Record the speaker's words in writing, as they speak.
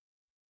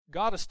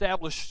God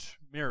established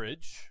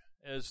marriage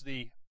as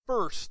the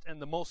first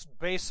and the most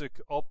basic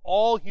of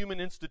all human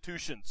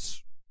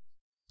institutions.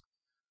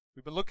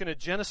 We've been looking at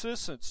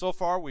Genesis, and so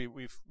far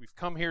we've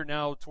come here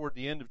now toward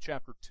the end of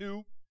chapter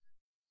 2,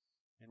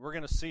 and we're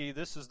going to see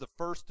this is the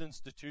first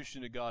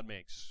institution that God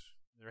makes.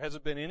 There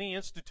hasn't been any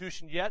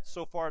institution yet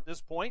so far at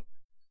this point.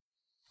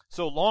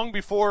 So long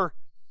before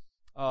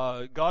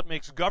God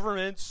makes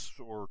governments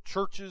or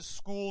churches,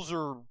 schools,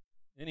 or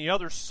any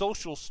other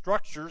social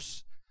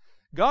structures,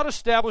 God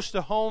established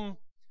a home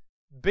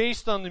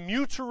based on the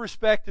mutual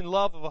respect and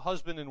love of a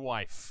husband and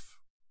wife.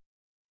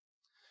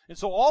 And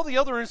so all the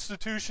other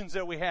institutions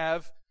that we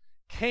have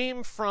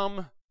came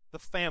from the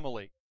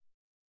family.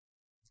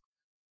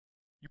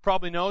 You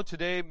probably know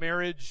today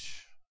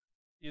marriage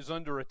is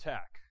under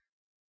attack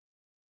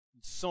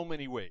in so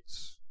many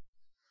ways.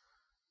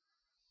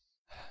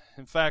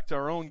 In fact,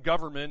 our own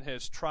government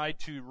has tried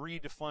to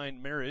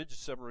redefine marriage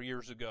several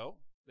years ago.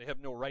 They have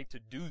no right to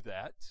do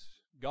that.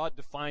 God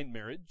defined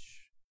marriage.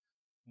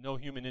 No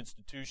human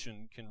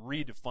institution can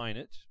redefine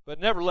it. But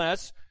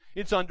nevertheless,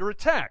 it's under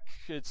attack.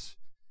 It's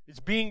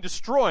being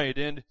destroyed.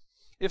 And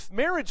if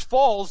marriage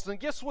falls, then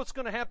guess what's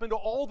going to happen to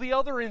all the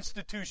other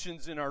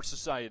institutions in our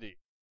society?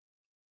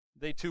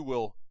 They too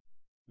will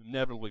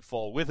inevitably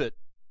fall with it.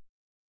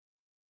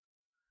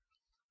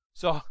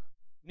 So,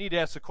 need to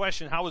ask the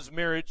question, how is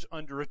marriage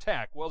under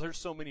attack? Well, there's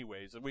so many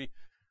ways. And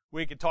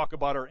we can talk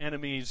about our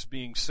enemies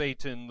being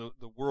Satan,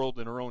 the world,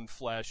 and our own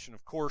flesh. And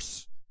of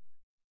course,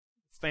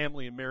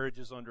 family and marriage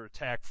is under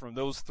attack from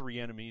those three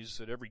enemies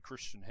that every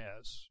Christian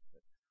has.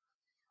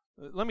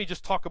 Let me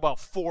just talk about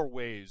 4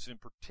 ways in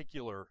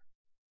particular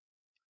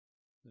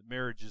that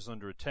marriage is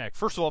under attack.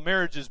 First of all,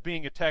 marriage is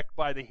being attacked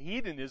by the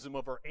hedonism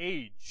of our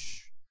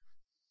age.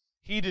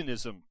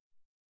 Hedonism.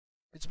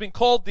 It's been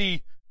called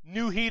the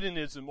new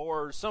hedonism,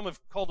 or some have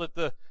called it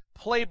the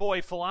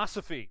Playboy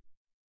philosophy.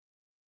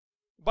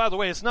 By the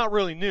way, it's not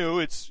really new.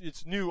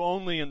 It's new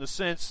only in the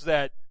sense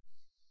that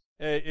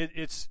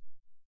it's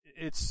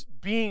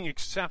being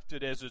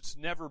accepted as it's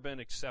never been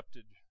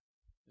accepted,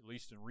 at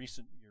least in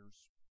recent years.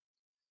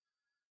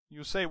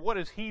 You say, what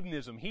is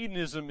hedonism?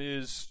 Hedonism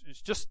is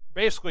just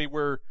basically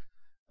where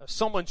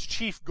someone's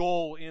chief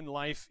goal in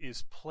life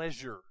is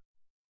pleasure.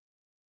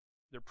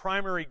 Their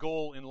primary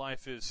goal in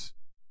life is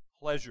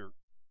pleasure.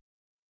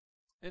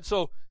 And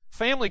so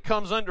family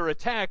comes under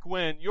attack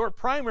when your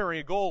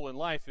primary goal in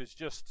life is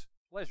just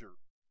pleasure.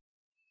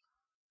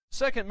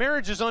 Second,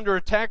 marriage is under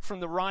attack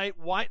from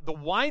the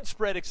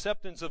widespread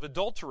acceptance of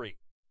adultery.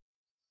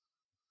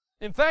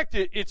 In fact,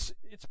 it's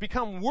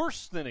become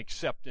worse than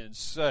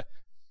acceptance.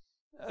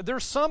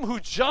 There's some who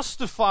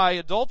justify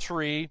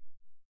adultery,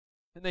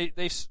 and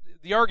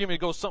the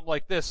argument goes something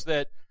like this,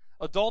 that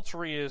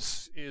adultery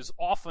is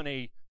often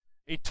a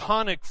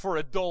tonic for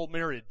a dull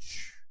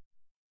marriage.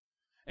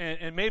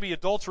 And maybe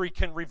adultery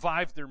can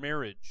revive their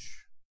marriage.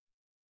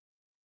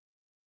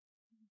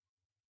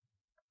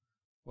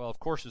 Well, of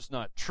course, it's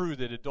not true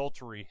that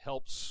adultery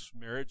helps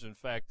marriage. In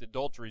fact,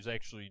 adultery is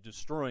actually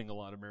destroying a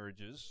lot of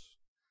marriages.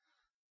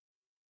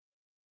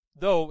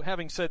 Though,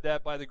 having said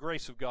that, by the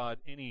grace of God,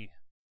 any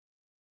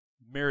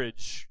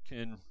marriage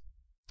can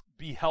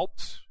be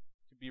helped,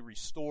 can be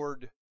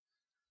restored,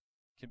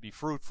 can be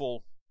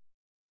fruitful.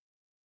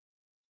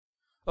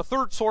 A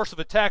third source of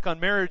attack on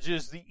marriage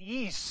is the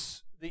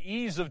ease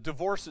of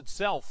divorce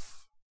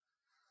itself.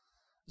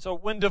 So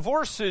when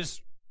divorce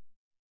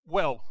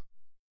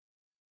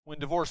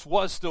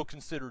was still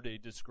considered a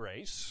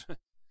disgrace,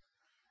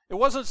 it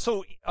wasn't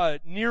so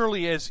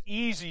nearly as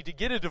easy to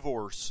get a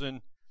divorce,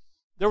 and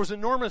there was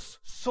enormous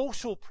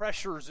social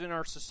pressures in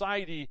our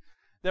society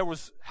that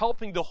was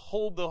helping to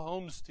hold the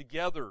homes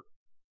together.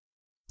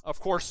 Of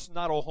course,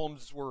 not all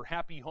homes were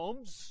happy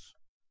homes,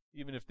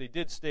 even if they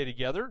did stay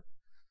together.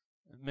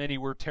 Many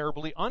were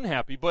terribly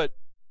unhappy, but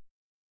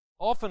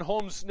often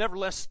homes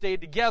nevertheless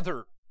stayed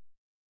together,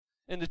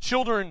 and the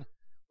children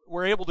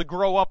were able to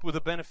grow up with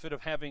the benefit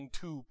of having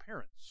 2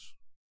 parents.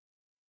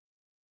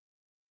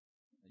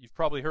 You've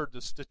probably heard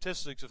the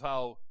statistics of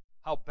how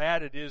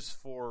bad it is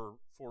for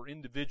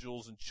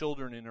individuals and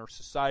children in our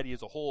society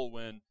as a whole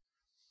when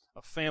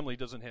a family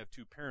doesn't have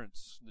 2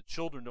 parents. The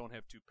children don't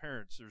have 2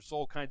 parents. There's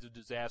all kinds of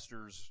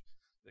disasters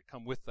that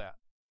come with that.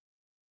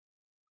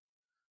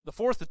 The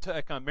fourth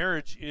attack on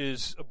marriage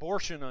is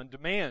abortion on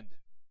demand,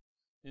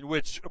 in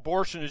which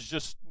abortion is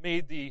just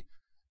made the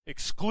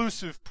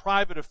exclusive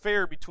private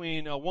affair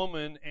between a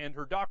woman and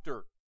her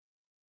doctor.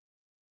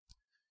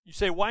 You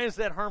say, why is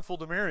that harmful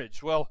to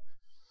marriage? Well,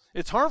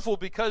 it's harmful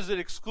because it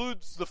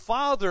excludes the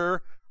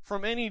father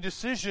from any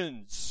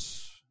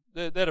decisions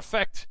that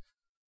affect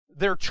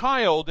their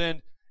child,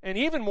 and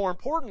even more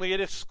importantly, it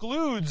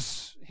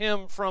excludes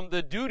him from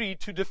the duty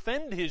to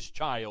defend his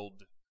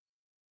child.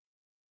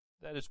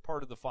 That is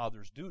part of the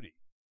father's duty.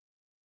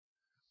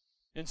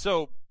 And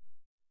so,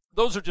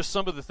 those are just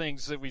some of the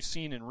things that we've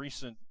seen in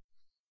recent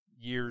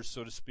years,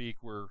 so to speak,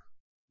 where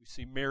we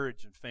see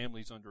marriage and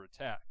families under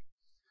attack.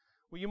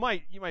 Well, you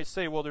might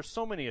say, well, there's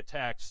so many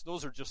attacks.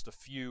 Those are just a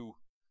few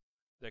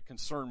that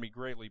concern me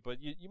greatly.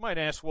 But you might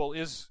ask, well,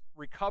 is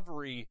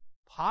recovery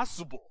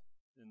possible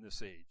in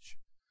this age?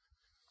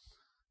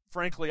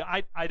 Frankly,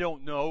 I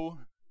don't know.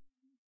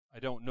 I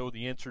don't know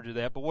the answer to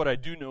that. But what I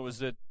do know is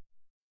that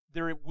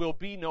there will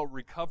be no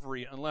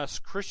recovery unless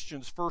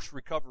Christians first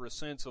recover a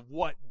sense of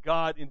what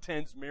God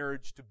intends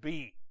marriage to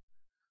be.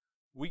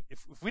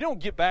 If we don't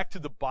get back to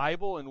the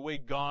Bible and the way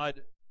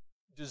God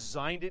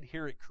designed it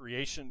here at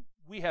creation,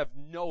 we have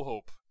no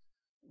hope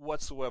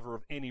whatsoever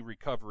of any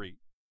recovery.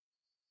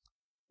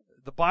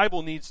 The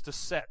Bible needs to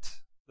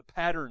set the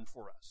pattern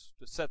for us,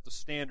 to set the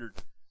standard.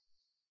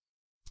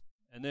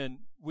 And then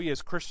we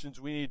as Christians,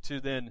 we need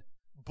to then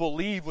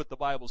believe what the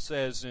Bible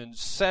says and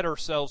set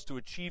ourselves to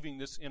achieving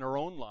this in our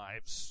own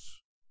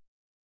lives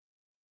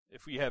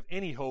if we have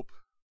any hope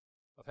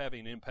of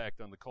having an impact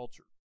on the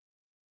culture.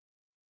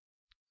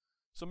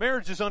 So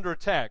marriage is under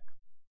attack.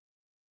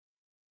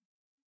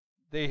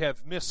 They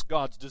have missed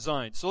God's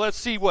design. So let's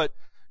see what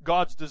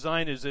God's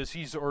design is as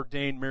He's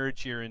ordained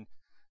marriage here. In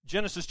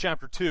Genesis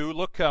chapter 2,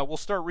 look, we'll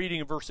start reading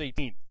in verse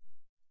 18.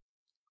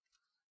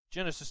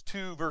 Genesis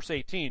 2, verse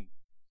 18.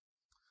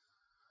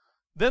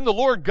 Then the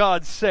Lord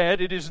God said,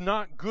 "It is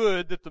not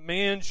good that the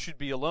man should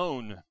be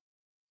alone.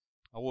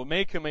 I will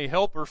make him a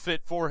helper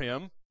fit for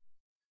him."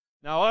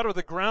 Now out of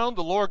the ground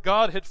the Lord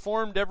God had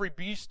formed every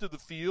beast of the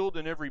field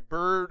and every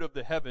bird of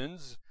the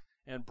heavens,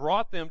 and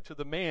brought them to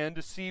the man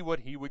to see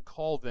what he would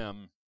call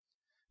them.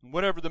 And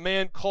whatever the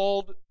man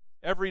called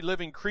every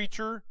living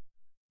creature,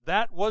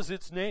 that was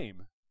its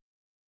name.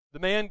 The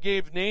man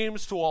gave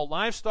names to all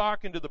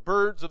livestock and to the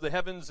birds of the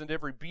heavens and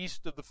every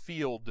beast of the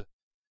field.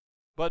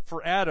 But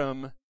for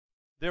Adam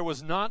there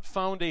was not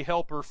found a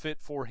helper fit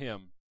for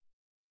him.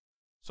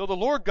 So the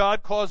Lord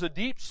God caused a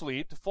deep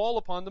sleep to fall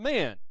upon the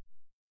man.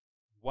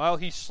 While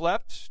he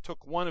slept,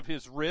 took one of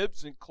his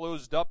ribs and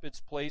closed up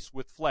its place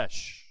with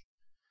flesh.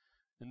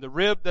 And the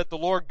rib that the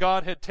Lord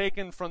God had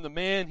taken from the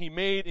man he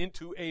made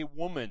into a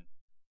woman,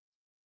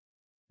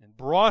 and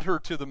brought her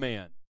to the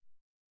man.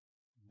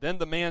 Then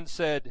the man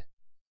said,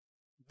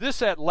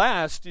 "This at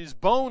last is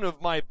bone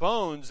of my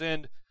bones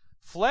and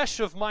flesh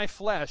of my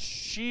flesh.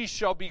 She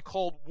shall be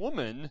called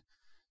woman,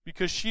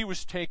 because she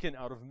was taken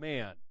out of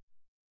man.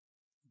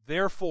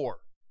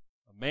 Therefore,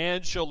 a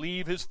man shall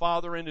leave his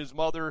father and his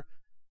mother,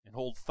 and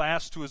hold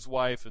fast to his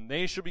wife, and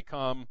they shall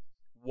become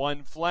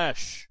one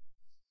flesh.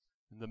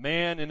 And the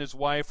man and his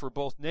wife were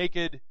both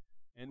naked,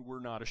 and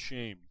were not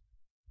ashamed."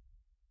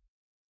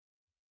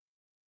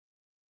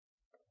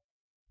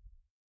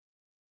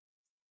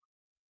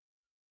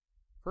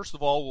 First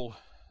of all,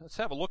 let's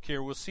have a look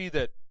here. We'll see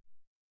that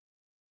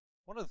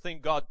one of the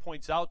things God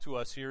points out to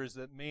us here is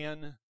that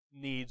man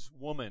needs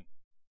woman.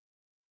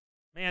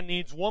 Man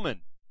needs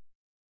woman.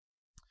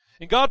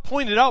 And God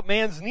pointed out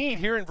man's need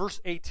here in verse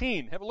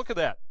 18. Have a look at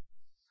that.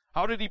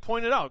 How did He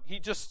point it out? He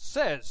just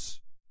says,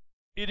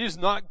 "It is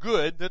not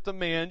good that the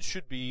man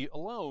should be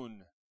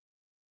alone."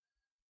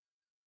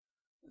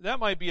 That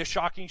might be a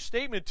shocking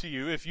statement to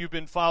you if you've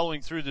been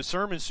following through the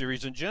sermon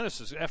series in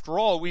Genesis. After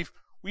all,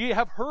 we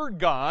have heard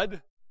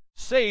God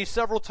say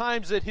several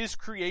times that His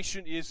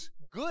creation is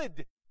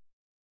good.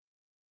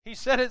 He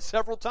said it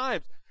several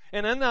times.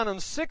 And then on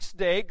the sixth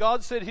day,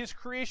 God said His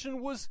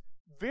creation was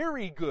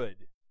very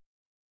good.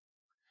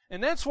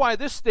 And that's why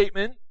this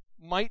statement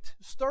might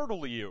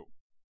startle you.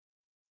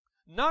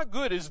 Not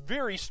good is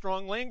very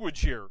strong language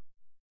here.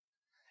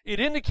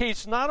 It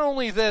indicates not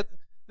only that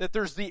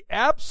there's the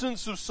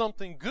absence of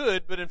something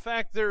good, but in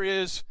fact there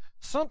is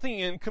something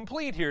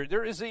incomplete here.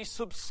 There is a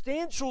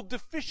substantial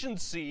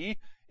deficiency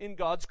in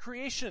God's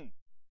creation.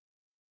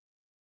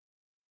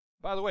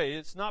 By the way,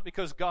 it's not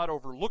because God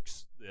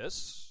overlooks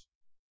this.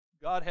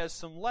 God has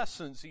some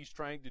lessons He's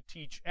trying to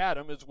teach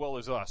Adam as well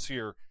as us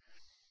here.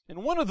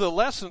 And one of the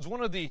lessons,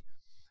 one of the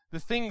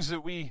things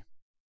that we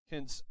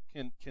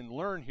can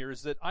learn here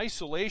is that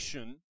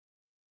isolation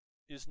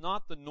is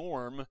not the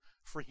norm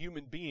for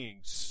human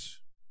beings.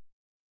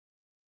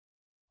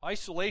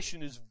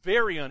 Isolation is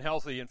very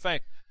unhealthy. In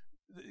fact,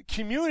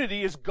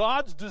 community is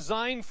God's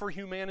design for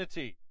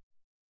humanity.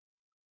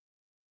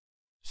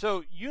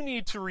 So you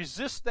need to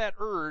resist that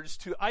urge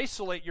to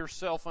isolate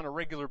yourself on a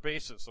regular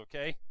basis,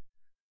 okay?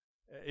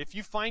 If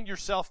you find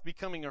yourself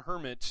becoming a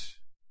hermit,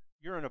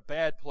 you're in a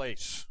bad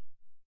place.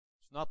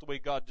 It's not the way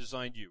God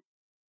designed you.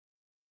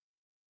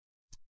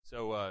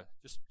 So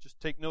just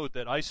take note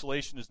that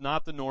isolation is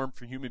not the norm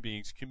for human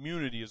beings.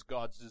 Community is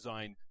God's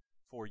design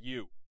for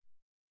you.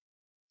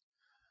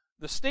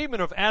 The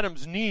statement of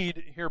Adam's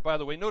need here, by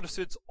the way, notice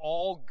it's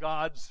all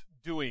God's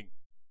doing.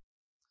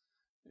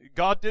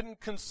 God didn't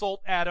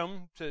consult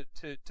Adam to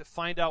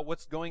find out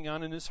what's going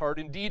on in his heart.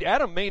 Indeed,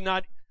 Adam may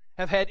not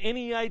have had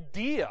any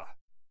idea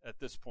at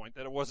this point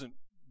that it wasn't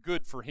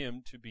good for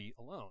him to be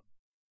alone.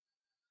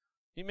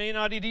 He may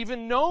not have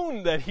even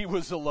known that he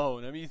was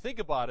alone. I mean, think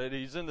about it.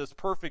 He's in this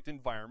perfect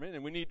environment,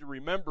 and we need to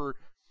remember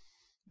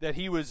that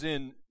he was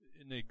in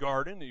a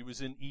garden. He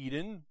was in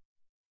Eden.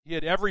 He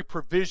had every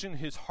provision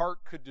his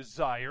heart could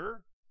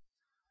desire.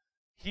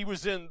 He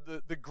was in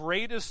the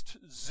greatest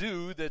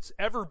zoo that's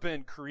ever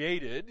been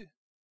created.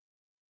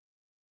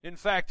 In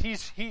fact,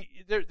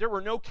 there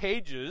were no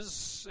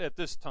cages at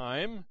this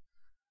time.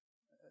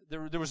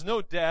 There was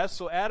no death,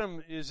 so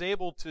Adam is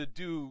able to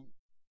do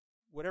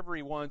whatever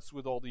he wants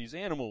with all these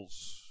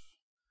animals.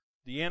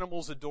 The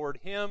animals adored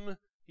him.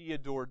 He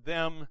adored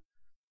them.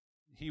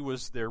 He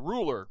was their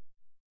ruler.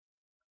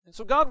 And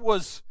so God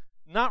was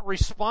not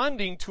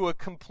responding to a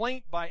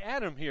complaint by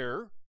Adam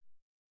here.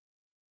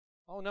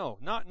 Oh no,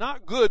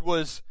 not good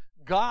was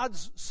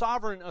God's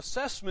sovereign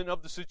assessment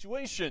of the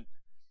situation.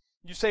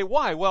 You say,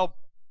 why? Well,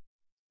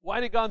 why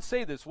did God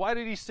say this? Why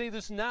did he say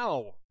this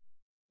now,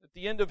 at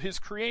the end of his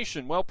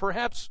creation? Well,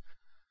 perhaps,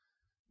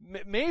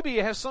 maybe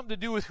it has something to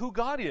do with who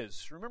God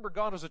is. Remember,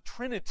 God is a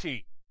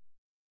Trinity.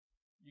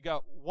 You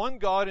got one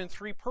God in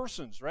three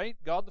persons, right?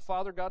 God the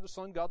Father, God the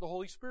Son, God the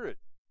Holy Spirit.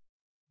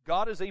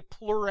 God is a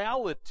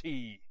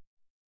plurality.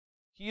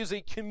 He is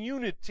a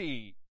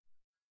community.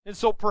 And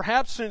so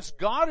perhaps since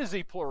God is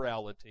a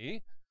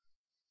plurality,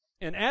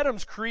 and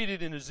Adam's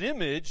created in his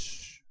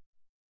image,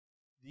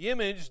 the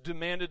image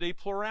demanded a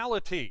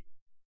plurality.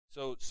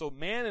 So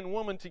man and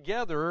woman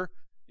together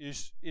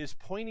is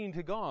pointing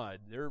to God.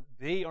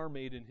 They are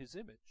made in his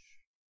image.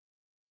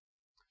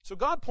 So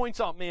God points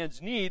out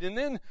man's need, and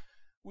then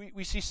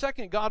we see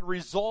second, God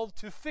resolved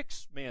to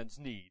fix man's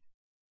need.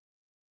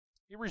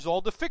 He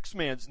resolved to fix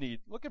man's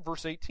need. Look at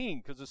verse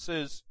 18, because it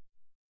says,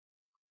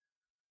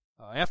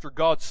 after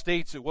God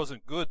states it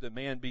wasn't good that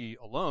man be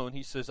alone,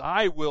 he says,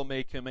 I will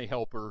make him a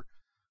helper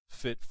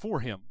fit for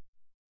him.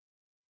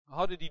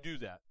 How did he do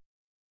that?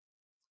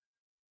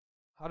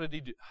 How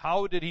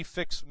did he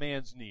fix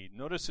man's need?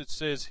 Notice it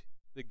says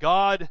that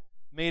God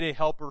made a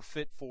helper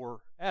fit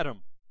for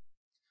Adam.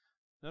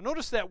 Now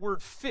notice that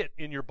word fit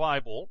in your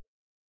Bible.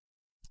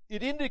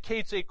 It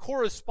indicates a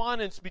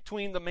correspondence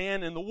between the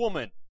man and the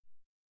woman.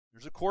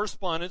 There's a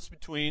correspondence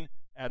between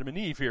Adam and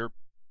Eve here.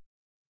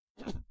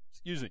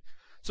 Excuse me.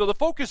 So the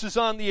focus is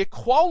on the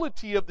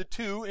equality of the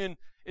two,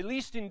 at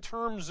least in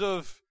terms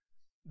of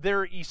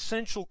their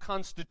essential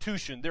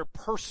constitution, their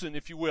person,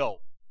 if you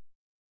will.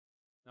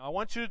 Now I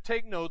want you to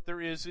take note,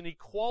 there is an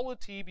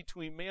equality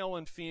between male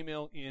and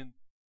female in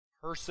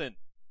person.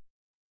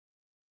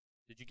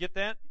 Did you get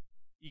that?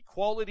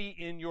 Equality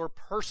in your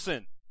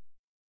person.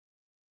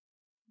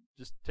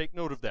 Just take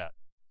note of that.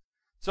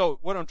 So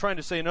what I'm trying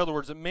to say, in other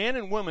words, a man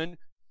and woman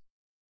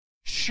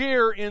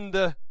share in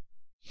the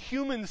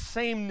human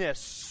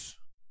sameness.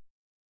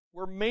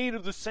 We're made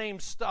of the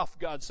same stuff,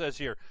 God says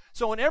here.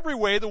 So in every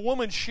way, the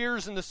woman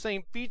shares in the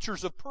same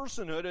features of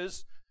personhood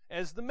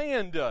as the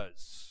man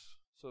does.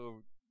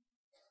 So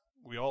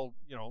we all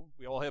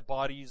have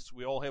bodies,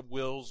 we all have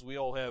wills, we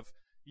all have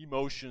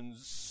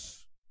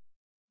emotions,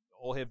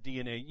 all have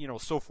DNA,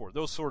 so forth.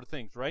 Those sort of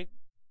things, right?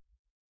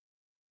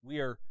 We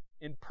are,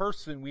 in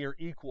person, we are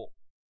equal.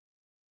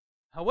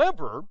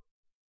 However,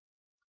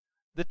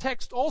 the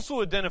text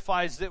also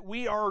identifies that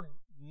we are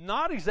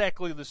not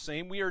exactly the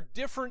same. We are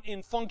different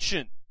in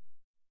function.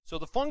 So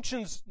the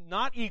function's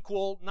not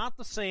equal, not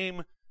the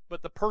same,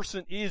 but the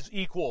person is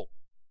equal.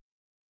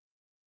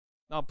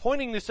 Now I'm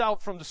pointing this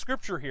out from the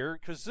scripture here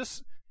because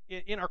this,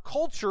 in our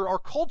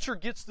culture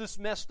gets this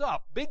messed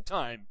up big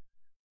time.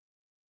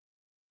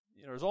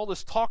 There's all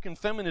this talk in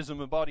feminism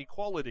about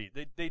equality.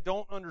 They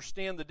don't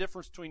understand the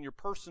difference between your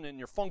person and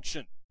your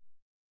function.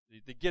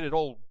 They get it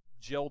all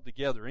gelled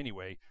together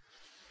anyway.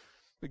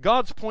 But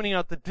God's pointing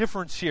out the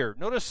difference here.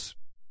 Notice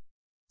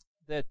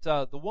that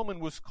the woman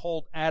was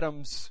called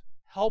Adam's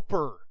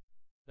helper.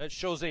 That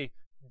shows a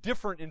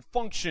different in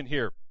function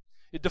here.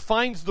 It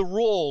defines the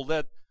role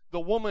that the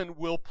woman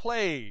will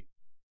play.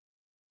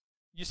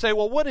 You say,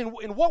 well,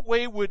 in what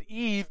way would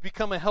Eve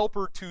become a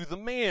helper to the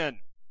man?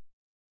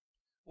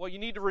 Well, you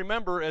need to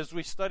remember, as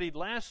we studied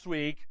last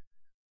week,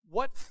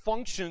 what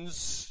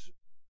functions,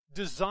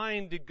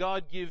 design did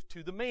God give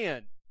to the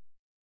man?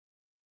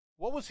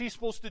 What was he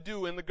supposed to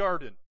do in the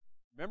garden?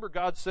 Remember,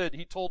 God said,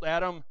 he told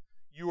Adam,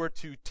 you are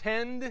to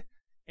tend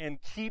and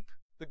keep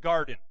the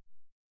garden.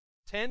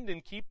 Tend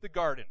and keep the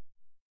garden.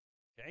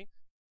 Okay?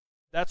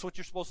 That's what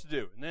you're supposed to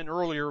do. And then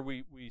earlier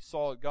we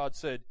saw God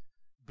said,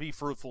 be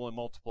fruitful and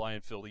multiply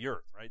and fill the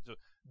earth. Right? So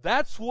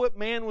that's what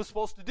man was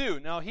supposed to do.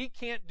 Now, he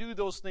can't do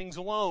those things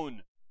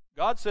alone.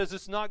 God says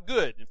it's not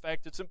good. In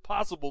fact, it's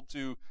impossible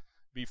to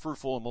be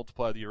fruitful and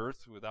multiply the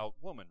earth without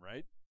woman,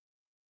 right?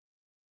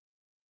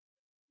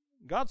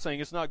 God's saying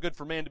it's not good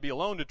for man to be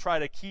alone, to try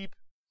to keep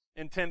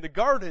and tend the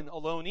garden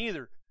alone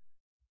either.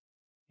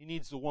 He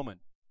needs the woman.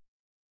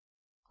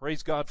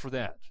 Praise God for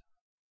that.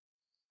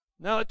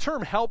 Now, the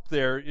term help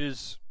there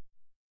is,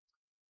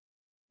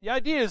 the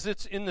idea is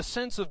it's in the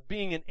sense of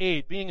being an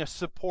aid, being a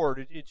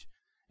support.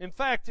 In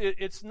fact,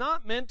 it's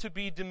not meant to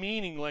be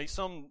demeaning like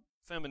some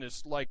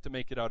feminists like to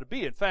make it out to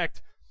be. In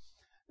fact,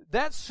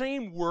 that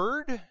same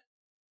word,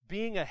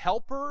 being a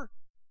helper,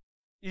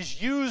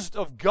 is used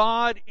of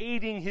God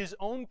aiding his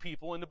own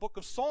people in the book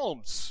of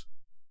Psalms.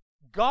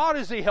 God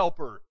is a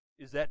helper.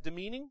 Is that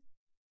demeaning?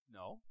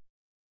 No.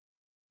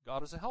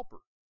 God is a helper.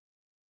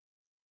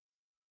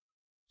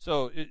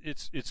 So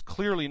it's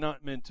clearly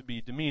not meant to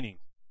be demeaning.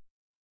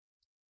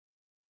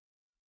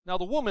 Now,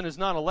 the woman is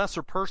not a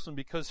lesser person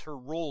because her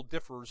role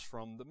differs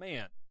from the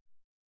man.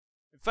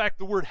 In fact,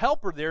 the word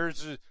helper there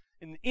is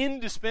an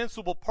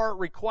indispensable part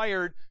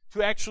required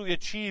to actually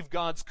achieve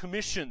God's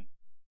commission.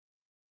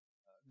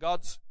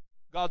 God's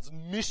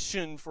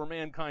mission for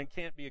mankind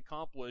can't be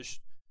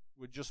accomplished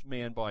with just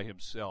man by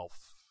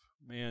himself.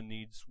 Man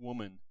needs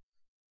woman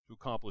to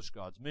accomplish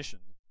God's mission.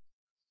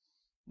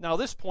 Now,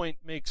 this point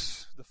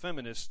makes the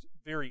feminist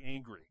very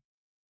angry.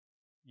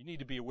 You need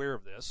to be aware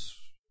of this.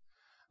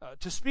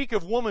 To speak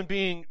of woman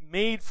being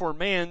made for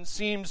man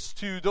seems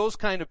to those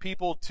kind of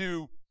people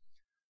to,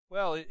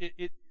 well,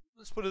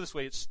 let's put it this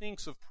way, it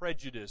stinks of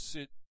prejudice.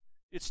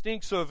 It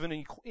stinks of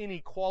an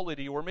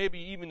inequality or maybe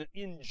even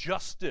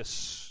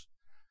injustice.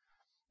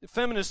 The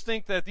feminists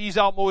think that these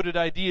outmoded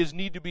ideas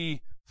need to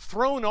be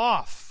thrown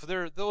off.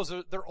 They're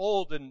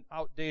old and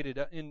outdated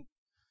and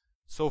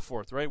so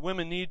forth, right?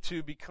 Women need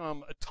to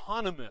become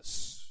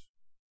autonomous,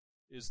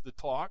 is the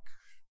talk.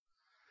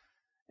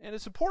 And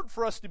it's important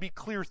for us to be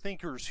clear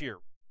thinkers here.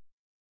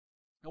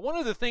 Now, one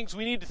of the things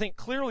we need to think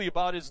clearly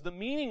about is the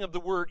meaning of the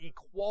word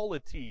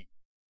equality.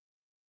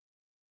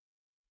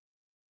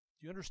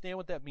 Do you understand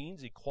what that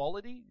means,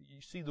 equality? You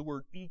see the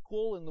word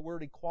equal in the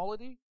word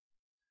equality?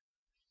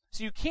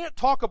 So you can't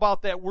talk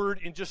about that word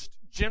in just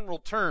general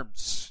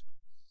terms.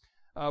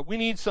 We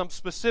need some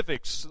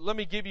specifics. Let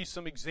me give you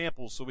some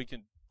examples so we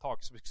can talk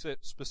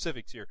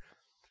specifics here.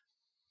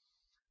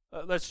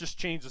 Let's just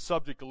change the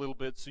subject a little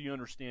bit so you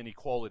understand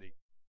equality.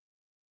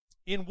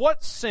 In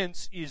what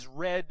sense is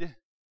red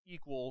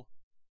equal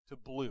to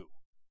blue?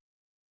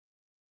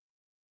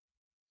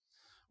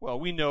 Well,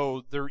 we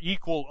know they're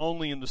equal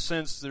only in the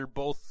sense they're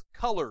both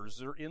colors.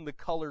 They're in the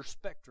color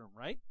spectrum,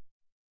 right?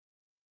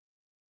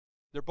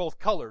 They're both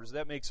colors.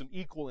 That makes them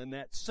equal in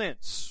that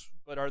sense.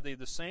 But are they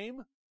the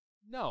same?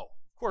 No,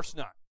 of course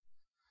not.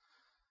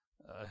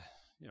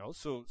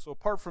 So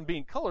apart from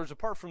being colors,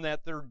 apart from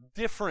that, they're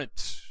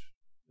different.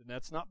 And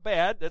that's not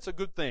bad. That's a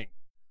good thing.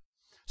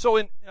 So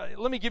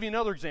let me give you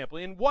another example.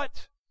 In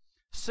what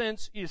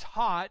sense is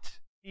hot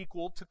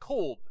equal to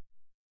cold?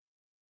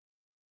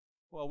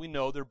 Well, we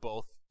know they're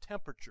both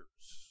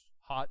temperatures.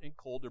 Hot and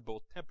cold are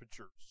both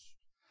temperatures.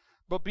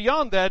 But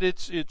beyond that,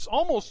 it's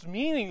almost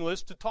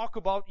meaningless to talk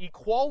about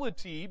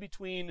equality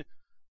between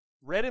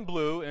red and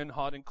blue and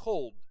hot and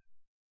cold.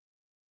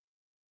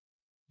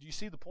 Do you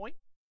see the point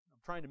I'm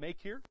trying to make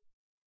here?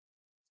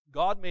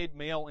 God made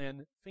male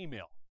and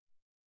female.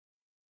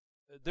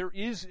 There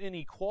is an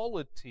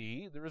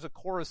equality, there is a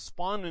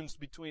correspondence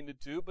between the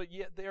two, but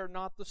yet they are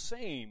not the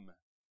same.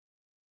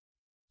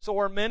 So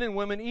are men and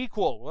women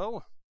equal?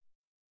 Well,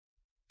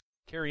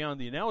 carry on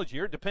the analogy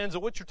here. It depends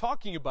on what you're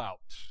talking about.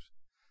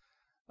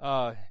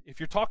 If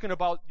you're talking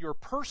about your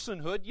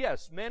personhood,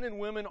 yes, men and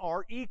women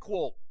are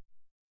equal.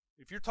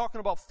 If you're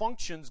talking about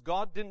functions,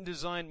 God didn't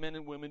design men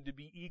and women to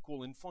be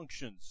equal in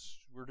functions.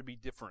 We're to be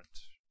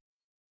different.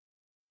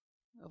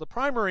 Now, the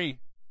primary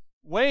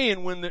way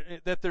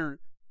that they're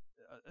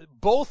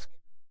both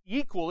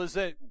equal is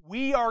that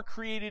we are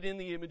created in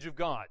the image of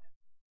God.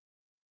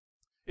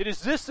 It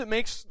is this that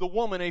makes the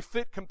woman a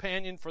fit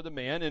companion for the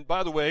man. And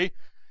by the way,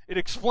 it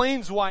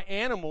explains why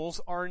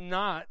animals are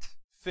not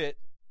fit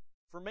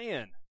for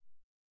man.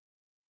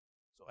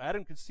 So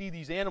Adam could see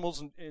these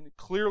animals and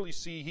clearly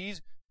see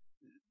he's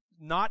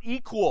not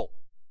equal.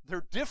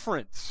 They're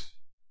different.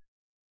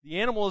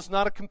 The animal is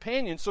not a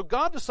companion. So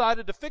God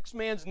decided to fix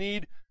man's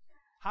need.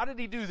 How did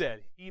he do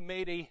that? He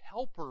made a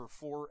helper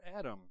for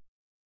Adam.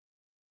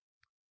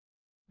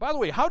 By the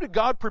way, how did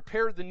God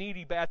prepare the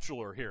needy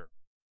bachelor here?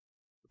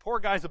 The poor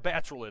guy's a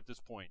bachelor at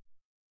this point.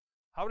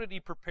 How did he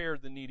prepare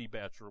the needy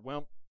bachelor?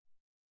 Well,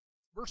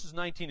 verses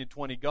 19 and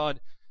 20, God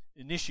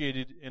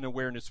initiated an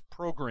awareness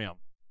program.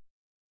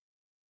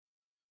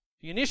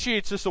 He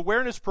initiates this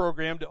awareness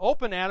program to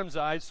open Adam's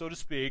eyes, so to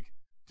speak,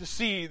 to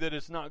see that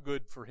it's not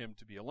good for him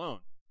to be alone.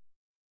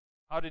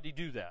 How did he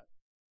do that?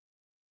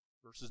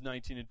 Verses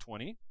 19 and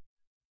 20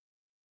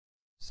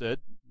 said,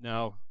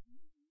 now,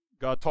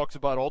 God talks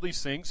about all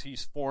these things.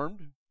 He's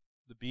formed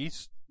the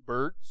beasts,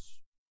 birds.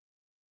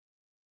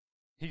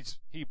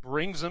 He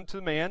brings them to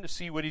the man to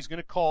see what he's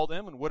going to call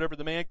them, and whatever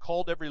the man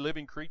called every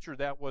living creature,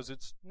 that was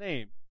its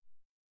name.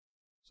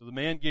 So the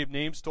man gave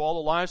names to all the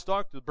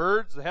livestock, to the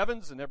birds, the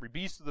heavens, and every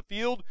beast of the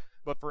field.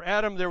 But for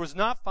Adam there was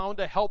not found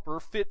a helper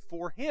fit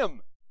for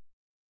him.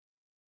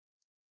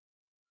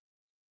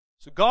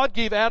 So God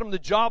gave Adam the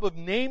job of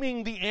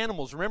naming the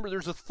animals. Remember,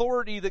 there's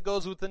authority that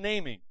goes with the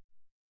naming.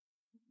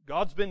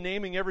 God's been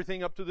naming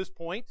everything up to this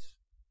point.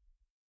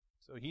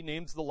 So he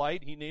names the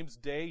light, he names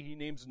day, he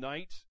names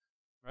night,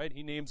 right?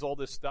 He names all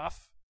this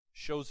stuff,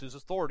 shows his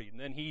authority. And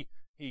then he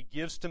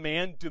gives to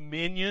man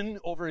dominion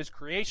over his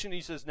creation.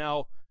 He says,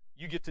 now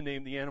you get to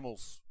name the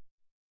animals.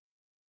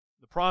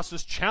 The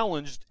process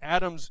challenged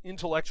Adam's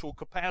intellectual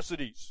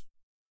capacities.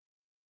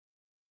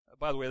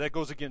 By the way, that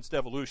goes against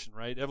evolution,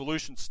 right?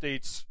 Evolution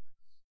states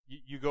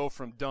you go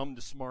from dumb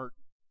to smart.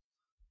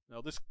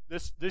 Now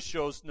this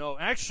shows, no,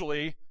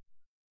 actually,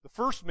 the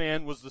first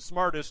man was the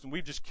smartest, and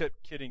we've just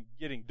kept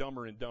getting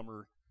dumber and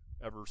dumber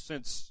ever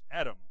since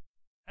Adam.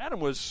 Adam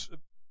was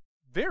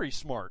very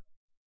smart.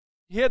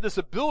 He had this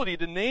ability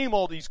to name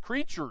all these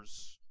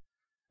creatures.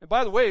 And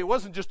by the way, it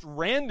wasn't just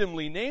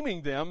randomly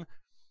naming them.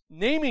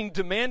 Naming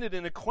demanded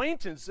an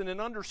acquaintance and an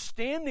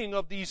understanding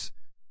of these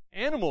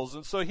animals.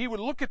 And so he would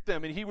look at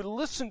them and he would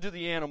listen to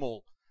the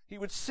animal. He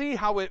would see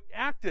how it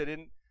acted.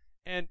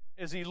 And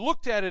as he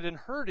looked at it and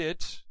heard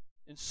it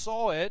and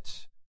saw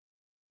it,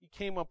 he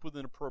came up with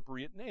an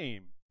appropriate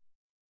name.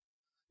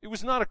 It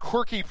was not a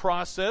quirky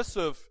process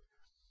of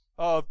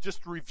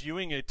just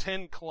reviewing a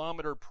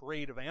 10-kilometer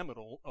parade of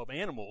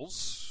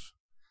animals.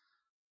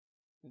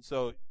 And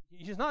so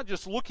he's not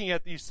just looking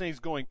at these things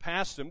going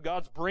past him.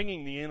 God's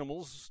bringing the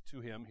animals to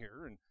him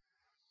here. And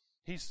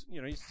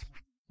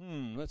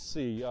let's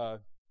see.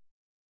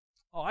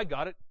 I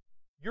got it.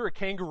 You're a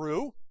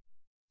kangaroo.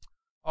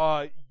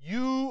 That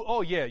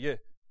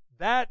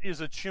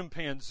is a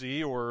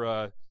chimpanzee,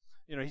 or,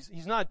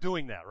 he's not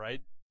doing that,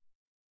 right?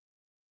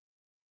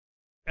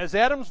 As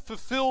Adam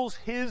fulfills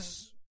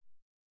his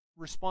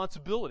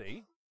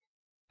responsibility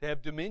to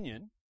have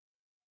dominion,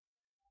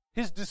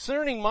 his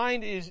discerning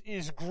mind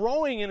is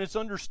growing in its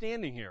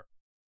understanding here.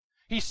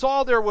 He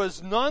saw there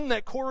was none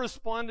that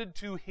corresponded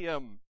to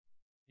him.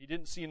 He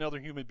didn't see another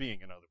human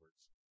being, in other words.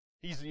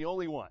 He's the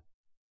only one.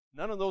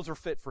 None of those are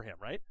fit for him,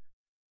 right?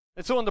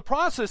 And so in the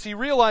process, he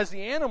realized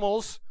the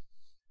animals,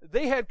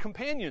 they had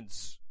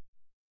companions.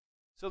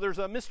 So there's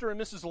a Mr. and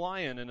Mrs.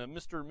 Lion and a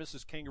Mr. and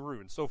Mrs. Kangaroo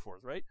and so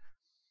forth, right?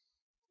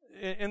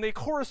 And they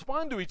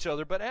correspond to each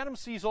other, but Adam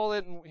sees all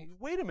that and,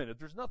 wait a minute,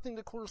 there's nothing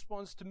that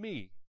corresponds to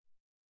me.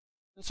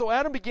 And so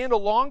Adam began to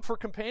long for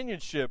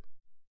companionship.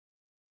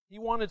 He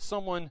wanted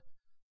someone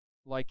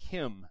like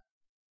him.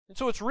 And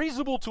so it's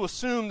reasonable to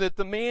assume that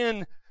the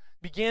man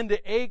began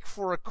to ache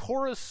for a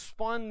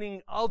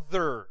corresponding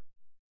other.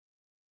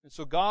 And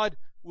so God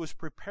was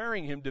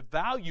preparing him to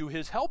value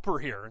his helper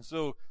here. And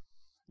so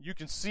you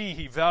can see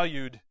he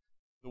valued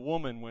the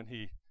woman when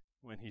he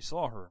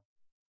saw her.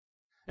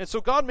 And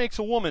so God makes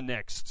a woman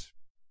next.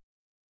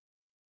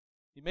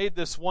 He made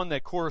this one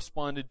that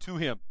corresponded to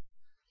him.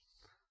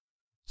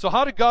 So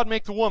how did God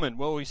make the woman?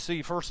 Well, we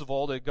see, first of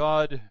all, that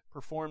God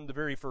performed the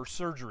very first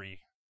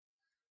surgery.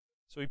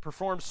 So he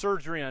performed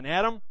surgery on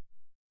Adam.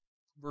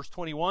 Verse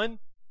 21,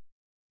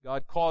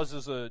 God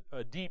causes a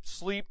deep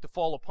sleep to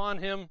fall upon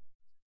him.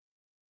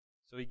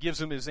 So he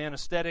gives him his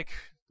anesthetic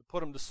to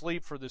put him to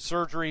sleep for the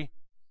surgery.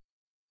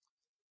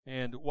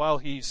 And while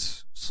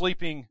he's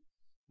sleeping,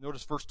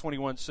 notice verse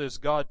 21 says,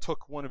 God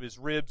took one of his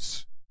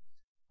ribs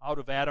out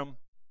of Adam,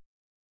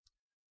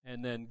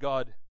 and then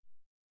God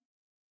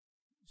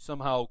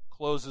somehow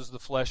closes the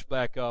flesh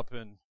back up,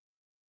 and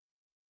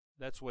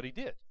that's what he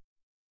did.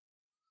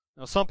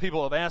 Now, some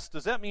people have asked,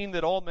 does that mean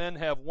that all men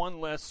have one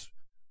less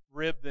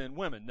rib than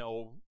women?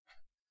 No.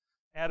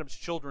 Adam's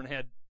children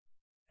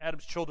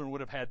would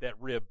have had that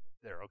rib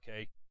there,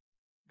 okay?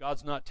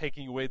 God's not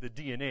taking away the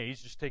DNA,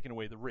 he's just taking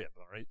away the rib,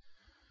 all right?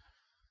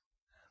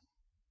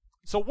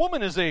 So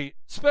woman is a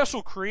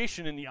special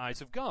creation in the eyes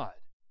of God.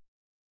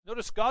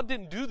 Notice God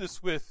didn't do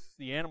this with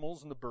the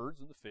animals and the birds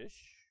and the fish.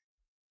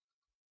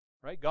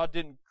 Right? God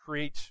didn't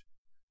create,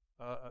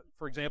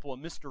 for example, a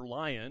Mr.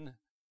 Lion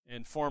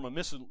and form a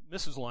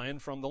Mrs. Lion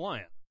from the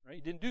lion. Right?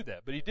 He didn't do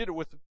that, but he did it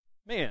with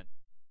man.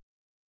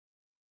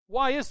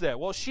 Why is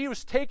that? Well, she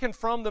was taken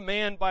from the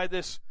man by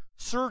this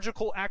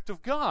surgical act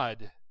of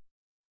God.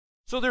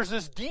 So there's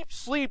this deep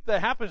sleep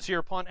that happens here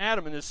upon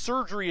Adam, and this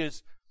surgery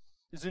is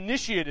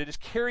initiated, is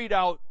carried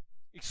out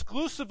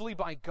exclusively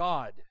by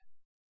God.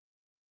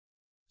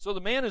 So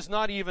the man is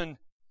not even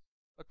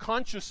a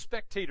conscious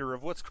spectator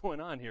of what's going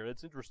on here.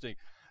 That's interesting.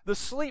 The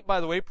sleep, by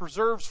the way,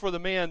 preserves for the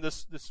man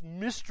this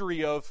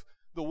mystery of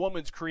the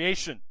woman's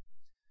creation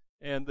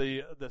and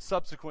the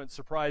subsequent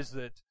surprise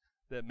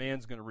that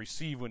man's going to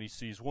receive when he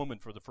sees woman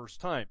for the first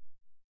time.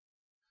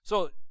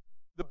 So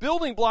the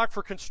building block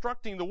for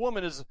constructing the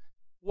woman is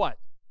what?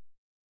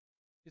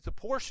 It's a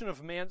portion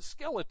of man's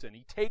skeleton.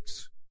 He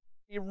takes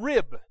a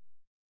rib.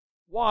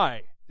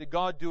 Why did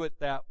God do it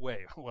that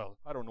way? Well,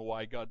 I don't know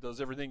why God does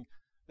everything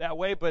that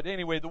way, but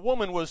anyway, the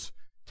woman was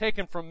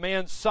taken from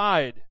man's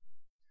side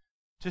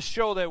to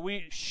show that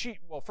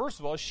first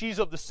of all, she's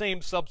of the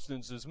same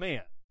substance as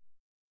man.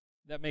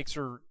 That makes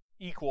her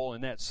equal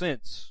in that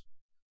sense.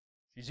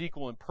 She's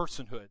equal in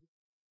personhood.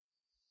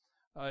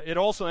 It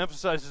also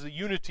emphasizes the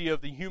unity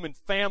of the human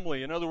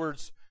family. In other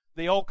words,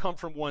 they all come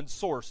from one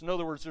source. In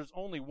other words, there's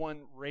only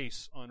one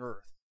race on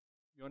earth.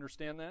 You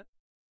understand that?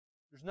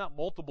 There's not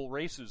multiple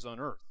races on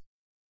earth.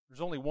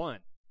 There's only one.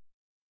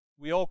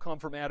 We all come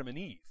from Adam and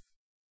Eve.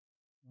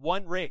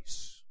 One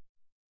race.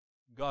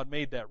 God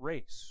made that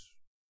race.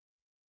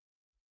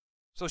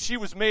 So she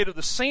was made of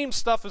the same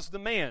stuff as the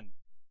man.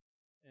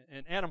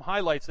 And Adam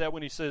highlights that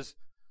when he says,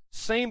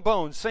 same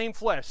bones, same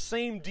flesh,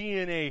 same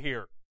DNA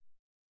here.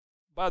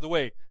 By the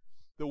way,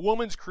 the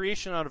woman's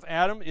creation out of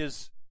Adam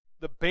is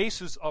the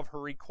basis of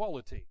her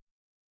equality.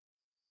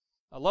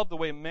 I love the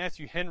way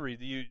Matthew Henry,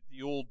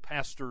 the old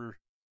pastor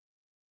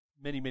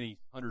many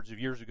hundreds of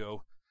years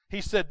ago,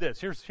 he said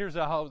this. Here's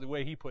how the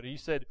way he put it. He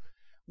said,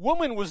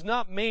 woman was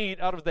not made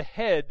out of the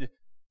head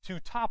to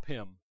top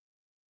him,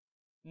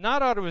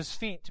 not out of his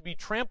feet to be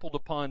trampled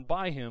upon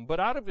by him, but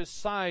out of his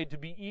side to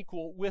be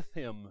equal with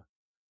him,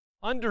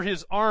 under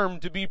his arm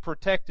to be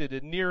protected,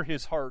 and near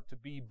his heart to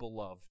be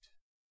beloved.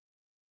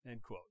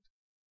 End quote.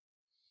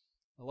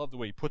 I love the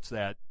way he puts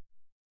that.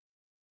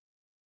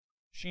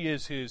 She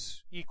is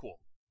his equal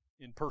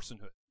in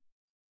personhood.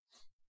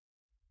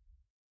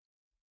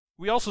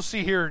 We also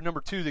see here,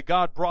 number 2, that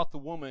God brought the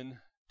woman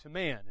to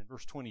man in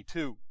verse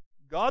 22.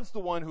 God's the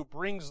one who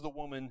brings the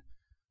woman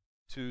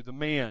to the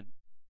man.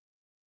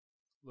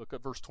 Look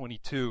at verse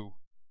 22.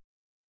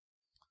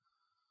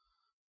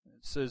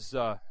 It says,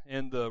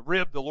 and the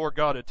rib the Lord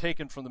God had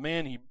taken from the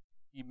man,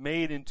 he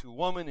made into a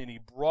woman, and he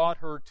brought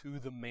her to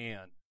the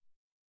man.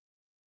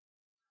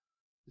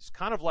 It's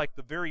kind of like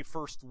the very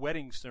first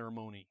wedding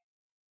ceremony.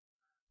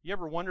 You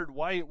ever wondered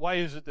why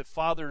is it that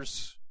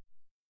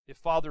if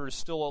father is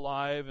still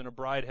alive and a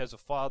bride has a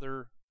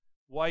father,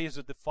 why is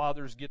it that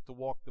fathers get to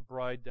walk the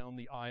bride down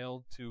the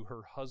aisle to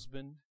her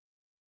husband?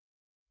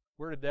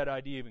 Where did that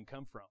idea even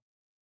come from?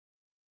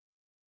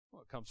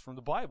 Well, it comes from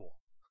the Bible,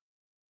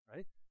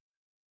 right?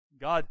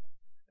 God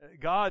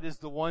is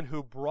the one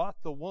who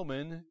brought the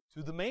woman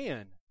to the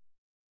man.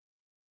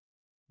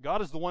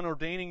 God is the one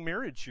ordaining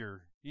marriage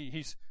here.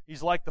 He's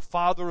like the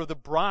father of the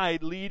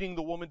bride leading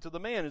the woman to the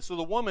man. And so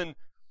the woman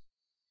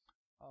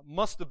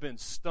must have been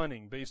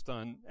stunning based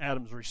on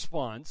Adam's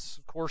response.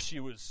 Of course, she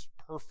was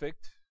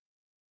perfect.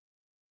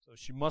 So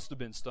she must have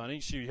been stunning.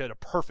 She had a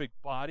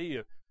perfect body,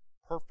 a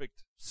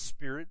perfect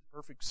spirit,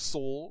 perfect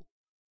soul.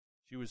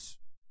 She was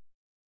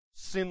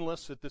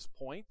sinless at this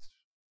point.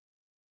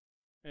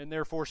 And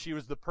therefore, she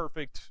was the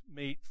perfect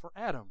mate for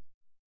Adam.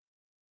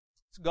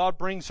 So God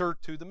brings her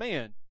to the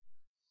man.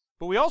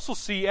 But we also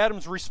see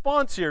Adam's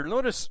response here.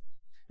 Notice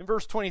in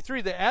verse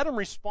 23 that Adam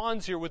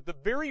responds here with the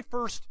very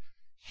first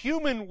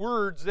human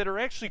words that are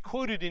actually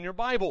quoted in your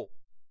Bible.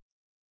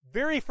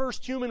 Very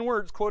first human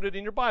words quoted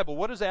in your Bible.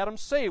 What does Adam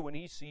say when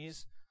he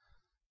sees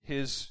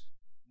his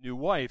new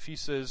wife? He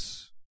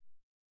says,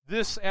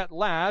 "This at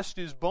last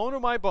is bone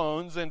of my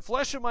bones and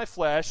flesh of my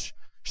flesh.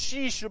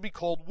 She shall be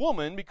called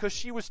woman because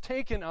she was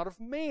taken out of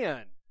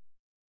man."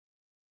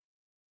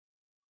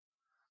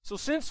 So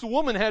since the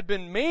woman had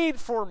been made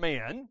for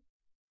man,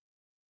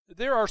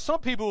 there are some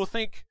people who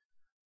think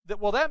that,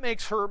 well, that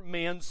makes her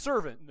man's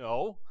servant.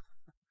 No.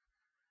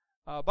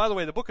 By the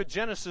way, the book of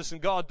Genesis and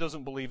God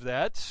doesn't believe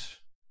that.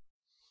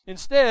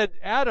 Instead,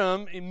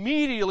 Adam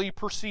immediately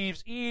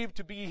perceives Eve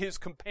to be his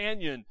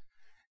companion,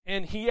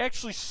 and he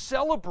actually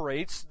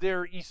celebrates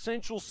their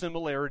essential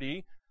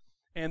similarity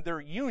and their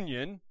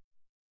union,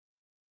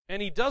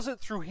 and he does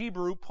it through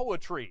Hebrew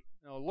poetry.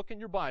 Now, look in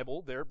your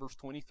Bible there, verse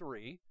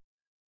 23.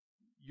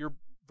 Your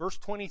verse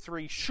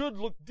 23 should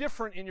look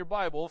different in your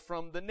Bible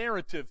from the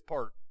narrative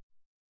part.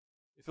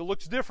 If it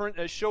looks different,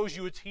 that shows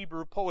you it's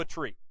Hebrew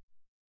poetry.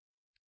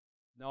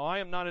 Now, I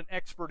am not an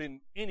expert in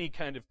any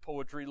kind of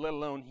poetry, let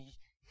alone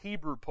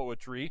Hebrew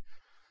poetry.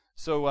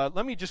 So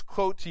let me just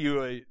quote to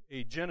you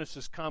a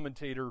Genesis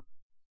commentator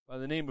by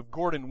the name of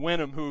Gordon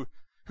Wenham who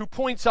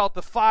points out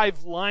the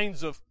 5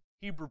 lines of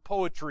Hebrew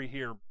poetry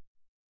here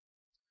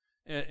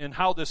and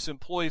how this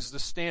employs the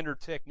standard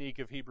technique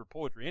of Hebrew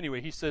poetry. Anyway,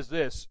 he says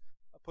this.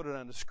 I'll put it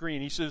on the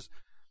screen. He says,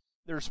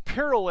 there's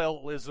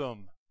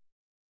parallelism.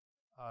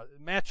 It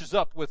matches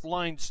up with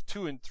lines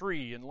 2 and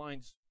 3 and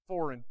lines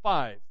 4 and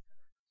 5.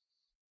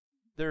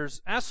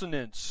 There's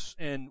assonance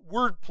and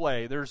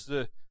wordplay. There's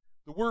the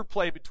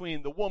wordplay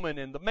between the woman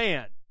and the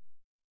man.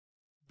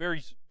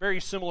 Very, very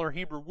similar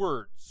Hebrew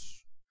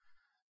words.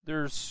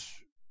 There's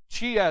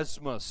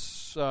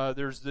chiasmus.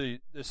 There's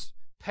this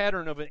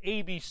pattern of an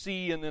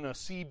ABC and then a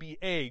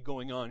CBA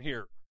going on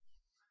here.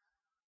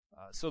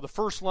 So the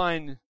first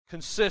line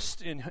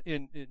consists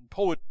in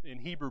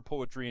Hebrew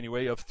poetry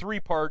anyway of 3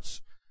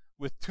 parts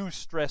with 2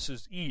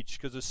 stresses each,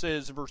 because it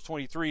says in verse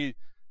 23,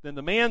 then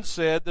the man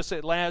said, this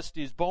at last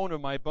is bone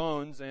of my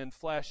bones and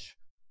flesh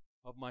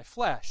of my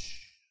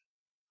flesh.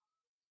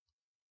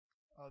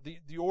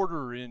 The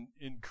order in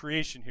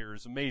creation here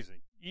is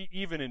amazing,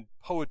 even in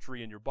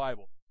poetry in your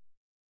Bible.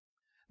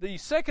 The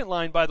second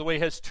line, by the way,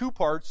 has 2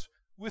 parts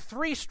with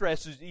 3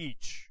 stresses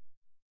each.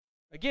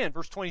 Again,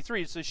 verse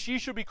 23, it says, she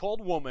shall be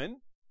called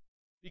woman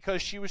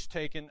because she was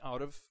taken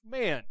out of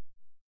man.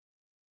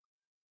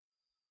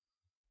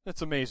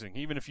 That's amazing.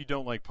 Even if you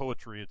don't like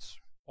poetry, it's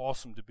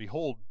awesome to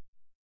behold.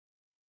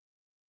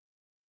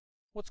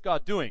 What's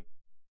God doing?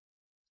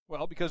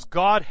 Well, because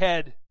God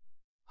had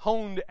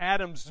honed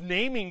Adam's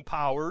naming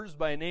powers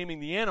by naming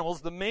the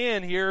animals, the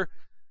man here,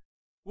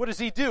 what does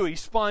he do? He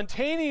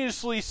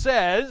spontaneously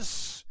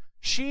says,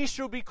 she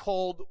shall be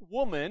called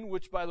woman,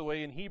 which, by the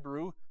way, in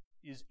Hebrew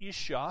is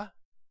Isha.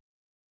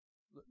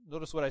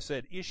 Notice what I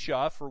said,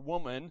 Isha for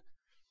woman,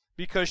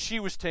 because she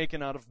was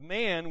taken out of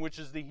man, which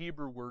is the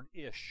Hebrew word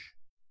Ish.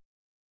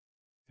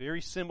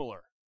 Very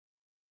similar.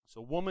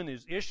 So woman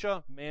is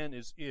Isha, man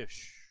is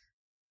Ish.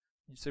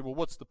 You say, well,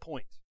 what's the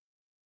point?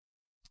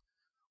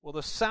 Well,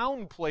 the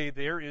sound play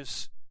there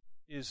is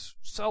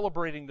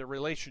celebrating the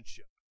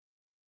relationship.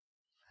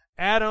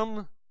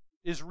 Adam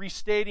is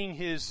restating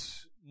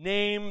his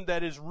name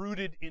that is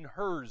rooted in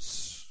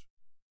hers.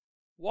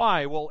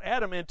 Why? Well,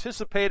 Adam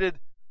anticipated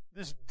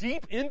this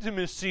deep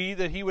intimacy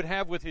that he would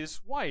have with his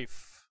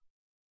wife.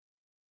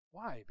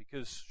 Why?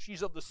 Because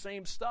she's of the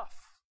same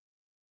stuff.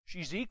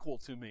 She's equal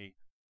to me.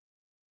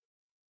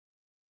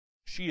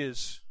 She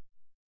is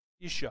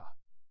Isha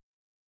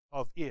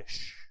of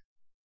Ish.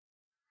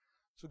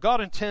 So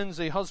God intends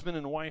a husband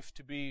and wife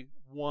to be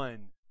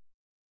one.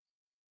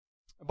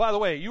 And by the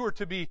way,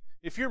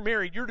 if you're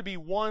married, you're to be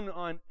one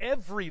on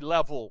every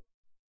level.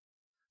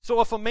 So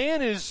if a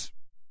man is,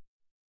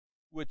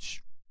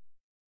 which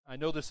I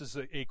know this is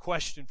a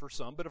question for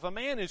some, but if a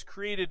man is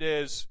created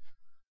as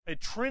a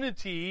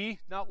trinity,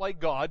 not like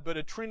God, but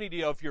a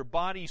trinity of your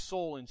body,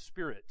 soul, and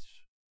spirit,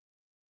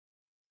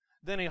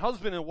 then a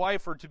husband and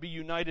wife are to be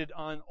united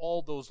on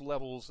all those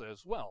levels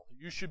as well.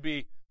 You should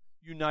be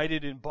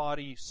united in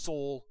body,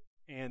 soul,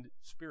 and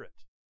spirit.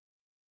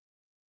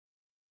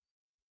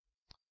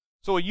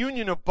 So a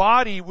union of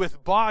body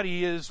with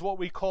body is what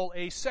we call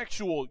a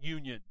sexual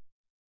union.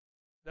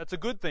 That's a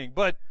good thing.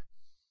 But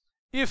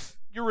if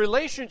your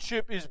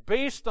relationship is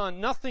based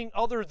on nothing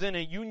other than a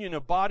union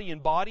of body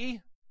and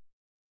body,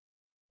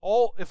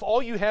 if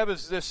all you have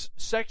is this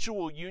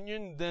sexual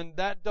union, then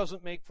that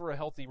doesn't make for a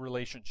healthy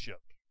relationship.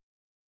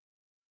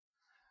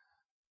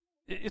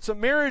 It's a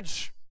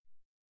marriage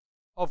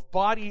of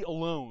body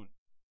alone.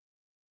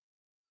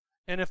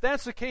 And if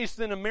that's the case,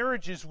 then a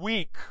marriage is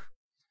weak.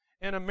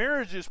 And a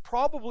marriage is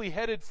probably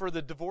headed for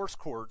the divorce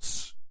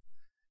courts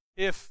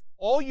if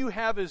all you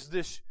have is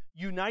this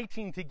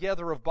uniting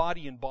together of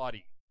body and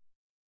body.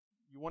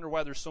 You wonder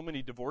why there's so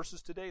many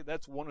divorces today?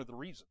 That's one of the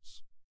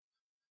reasons.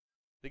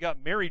 They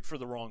got married for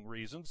the wrong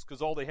reasons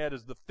because all they had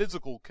is the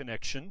physical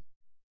connection.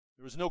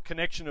 There was no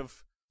connection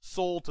of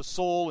soul to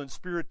soul and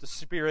spirit to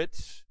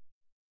spirit.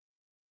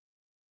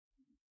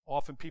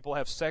 Often people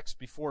have sex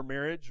before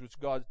marriage, which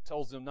God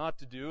tells them not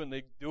to do, and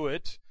they do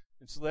it.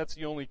 And so that's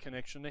the only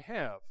connection they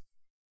have.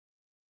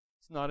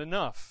 It's not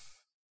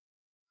enough.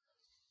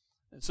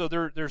 And so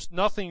there's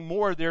nothing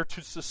more there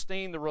to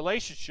sustain the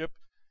relationship,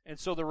 and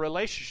so the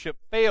relationship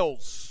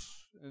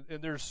fails.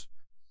 And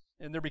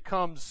there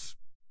becomes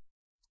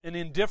an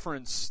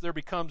indifference. There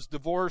becomes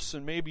divorce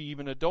and maybe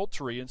even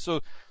adultery. And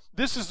so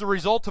this is the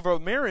result of a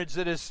marriage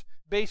that is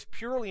based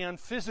purely on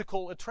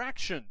physical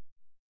attraction.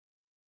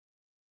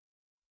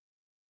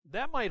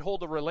 That might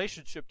hold a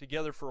relationship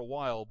together for a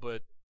while,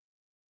 but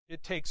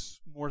it takes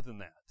more than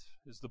that,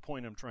 is the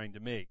point I'm trying to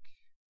make.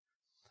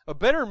 A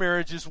better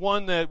marriage is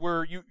one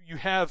where you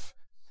have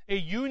a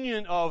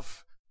union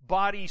of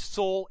body,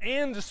 soul,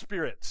 and the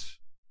spirit.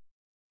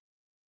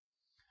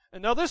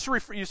 And now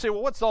you say,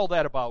 well, what's all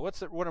that about?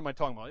 What am I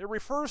talking about? It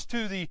refers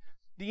to the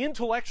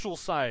intellectual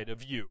side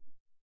of you,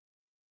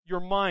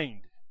 your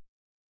mind.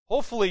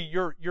 Hopefully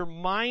your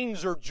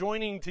minds are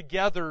joining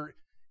together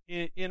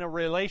in a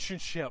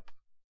relationship.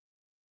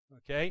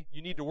 Okay?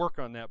 You need to work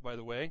on that, by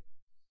the way.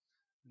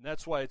 And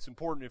that's why it's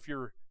important if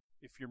you're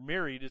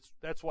married,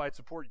 that's why it's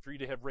important for you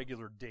to have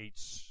regular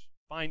dates.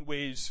 Find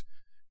ways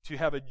to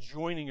have a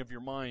joining of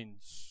your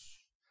minds.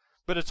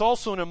 But it's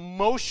also an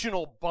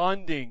emotional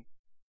bonding.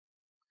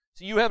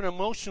 So you have an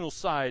emotional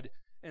side,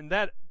 and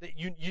that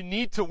you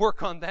need to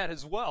work on that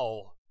as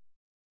well.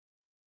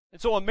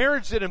 And so a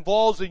marriage that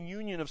involves a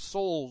union of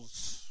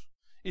souls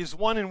is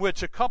one in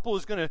which a couple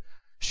is going to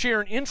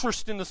share an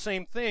interest in the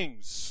same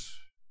things.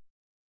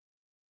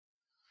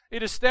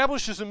 It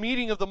establishes a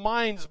meeting of the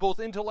minds both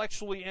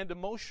intellectually and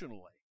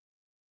emotionally.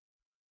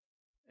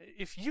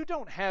 If you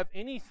don't have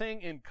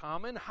anything in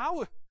common,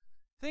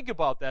 think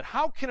about that.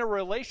 How can a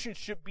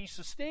relationship be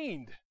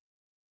sustained?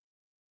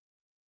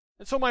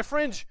 And so, my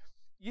friends,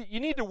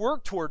 you need to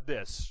work toward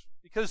this,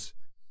 because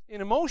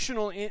an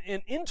emotional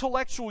and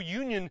intellectual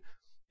union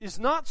is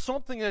not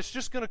something that's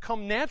just going to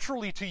come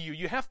naturally to you.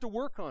 You have to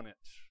work on it.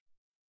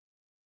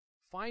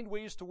 Find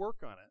ways to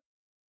work on it.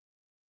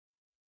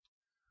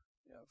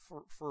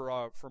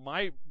 For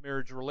my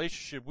marriage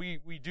relationship,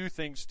 we do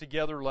things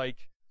together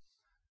like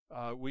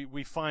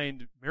we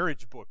find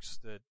marriage books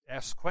that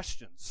ask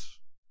questions.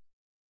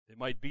 They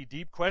might be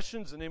deep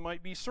questions and they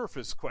might be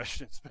surface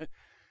questions. But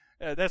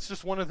that's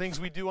just one of the things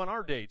we do on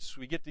our dates.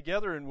 We get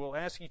together and we'll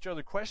ask each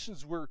other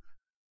questions. We're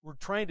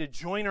trying to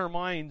join our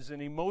minds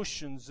and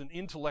emotions and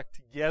intellect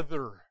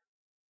together.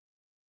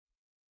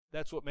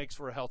 That's what makes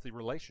for a healthy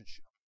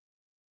relationship.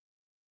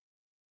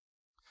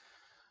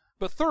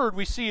 But third,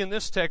 we see in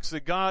this text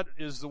that God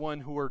is the one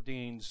who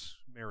ordains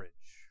marriage.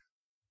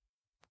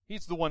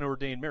 He's the one who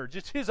ordained marriage.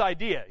 It's His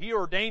idea. He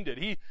ordained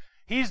it.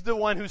 He's the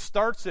one who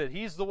starts it.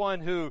 He's the one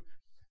who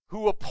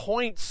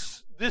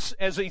appoints this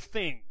as a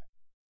thing.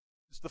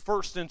 It's the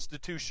first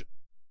institution.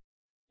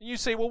 And you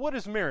say, well, what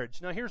is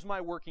marriage? Now, here's my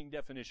working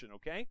definition,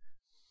 okay?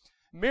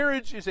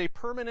 Marriage is a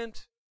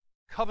permanent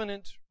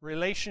covenant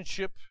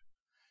relationship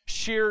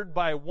shared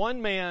by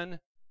one man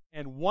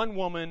and one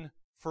woman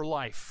for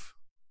life.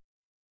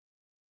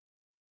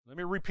 Let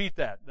me repeat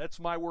that. That's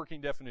my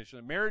working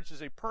definition. Marriage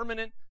is a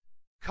permanent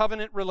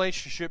covenant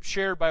relationship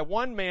shared by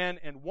one man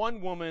and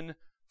one woman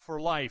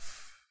for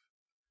life.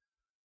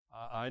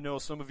 I know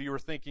some of you are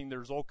thinking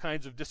there's all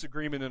kinds of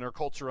disagreement in our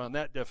culture on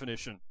that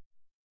definition.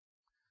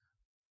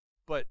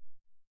 But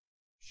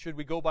should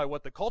we go by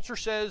what the culture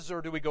says,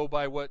 or do we go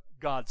by what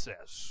God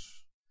says?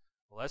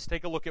 Well, let's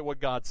take a look at what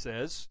God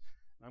says.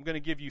 I'm going to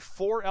give you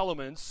 4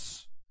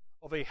 elements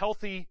of a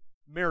healthy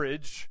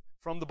marriage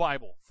from the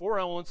Bible. 4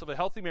 elements of a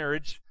healthy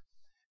marriage.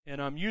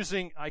 And I'm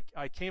using,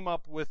 I came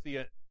up with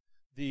the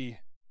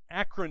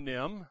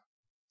acronym.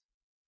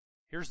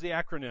 Here's the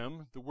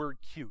acronym, the word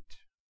cute.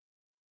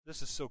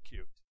 This is so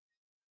cute.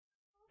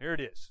 Here it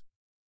is.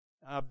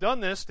 I've done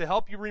this to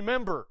help you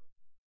remember.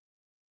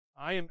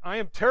 I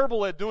am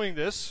terrible at doing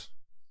this.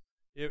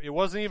 It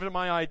wasn't even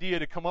my idea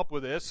to come up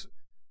with this.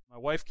 My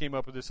wife came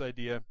up with this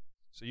idea,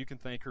 so you can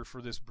thank her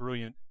for this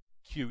brilliant,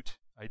 cute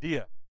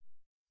idea.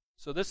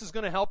 So this is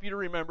going to help you to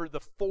remember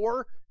the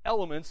 4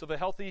 elements of a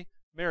healthy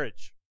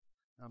marriage.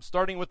 I'm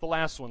starting with the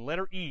last one,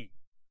 letter E.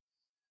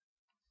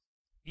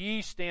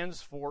 E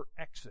stands for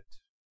exit.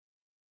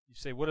 You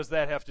say, what does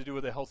that have to do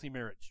with a healthy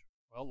marriage?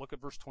 Well, look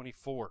at verse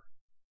 24.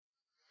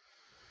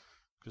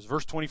 Because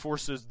verse 24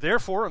 says,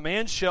 therefore a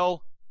man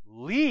shall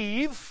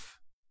leave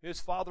his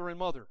father and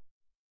mother.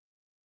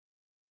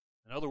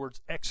 In other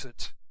words,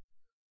 exit.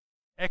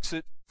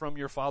 Exit from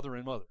your father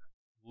and mother.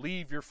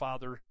 Leave your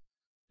father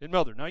and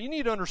mother. Now you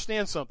need to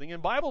understand something.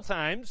 In Bible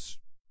times,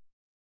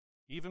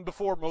 even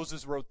before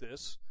Moses wrote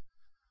this,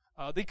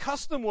 the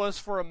custom was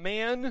for a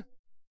man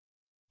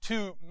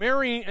to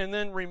marry and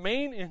then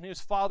remain in his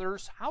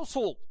father's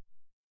household.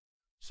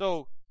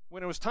 So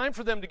when it was time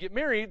for them to get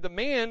married, the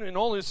man and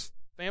all his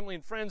family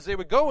and friends, they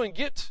would go and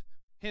get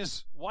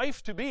his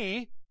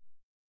wife-to-be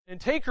and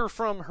take her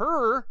from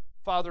her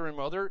father and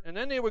mother, and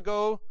then they would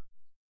go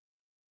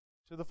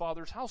to the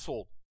father's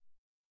household.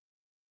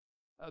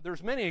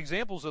 There's many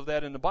examples of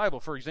that in the Bible.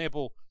 For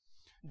example,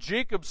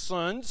 Jacob's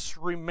sons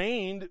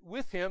remained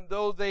with him,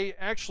 though they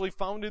actually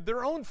founded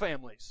their own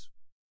families.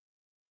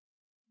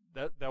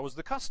 That was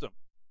the custom.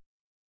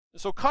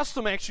 So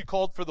custom actually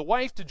called for the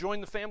wife to join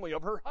the family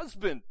of her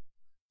husband.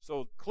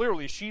 So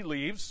clearly she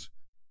leaves.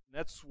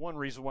 That's one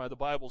reason why the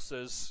Bible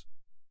says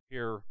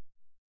here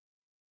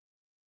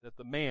that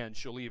the man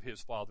shall leave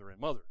his father and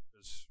mother,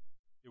 because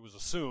it was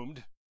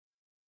assumed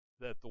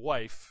that the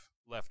wife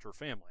left her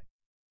family.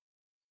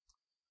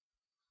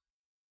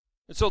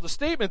 And so the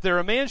statement there,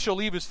 a man shall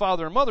leave his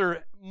father and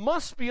mother,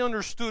 must be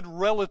understood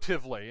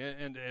relatively,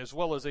 and as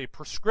well as a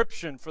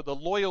prescription for the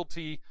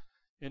loyalty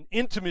and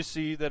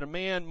intimacy that a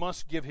man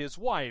must give his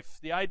wife.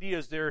 The idea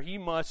is there, he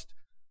must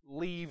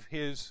leave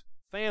his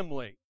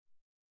family.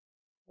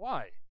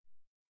 Why?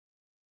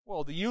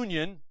 Well, the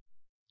union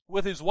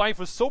with his wife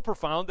was so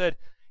profound that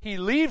he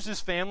leaves his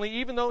family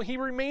even though he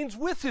remains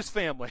with his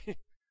family.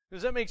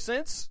 Does that make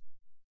sense?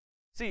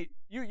 See,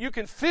 you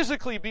can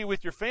physically be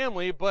with your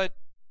family, but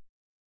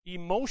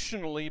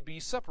emotionally be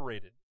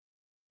separated.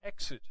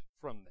 Exit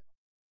from them.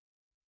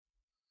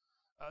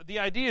 The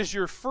idea is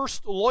your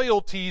first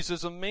loyalties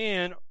as a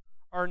man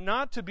are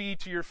not to be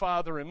to your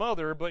father and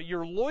mother, but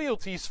your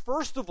loyalties,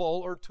 first of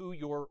all, are to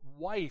your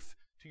wife,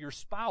 to your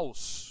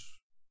spouse.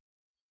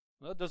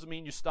 Well, that doesn't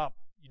mean you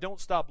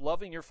don't stop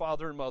loving your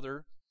father and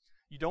mother.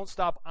 You don't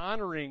stop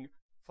honoring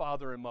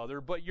father and mother,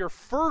 but your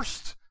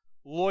first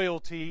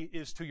loyalty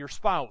is to your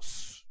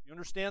spouse. You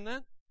understand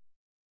that?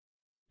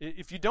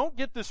 If you don't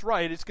get this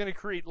right, it's going to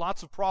create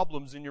lots of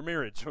problems in your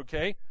marriage,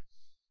 okay?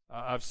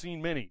 I've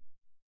seen many.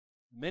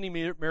 Many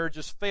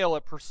marriages fail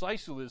at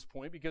precisely this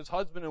point because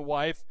husband and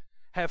wife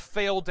have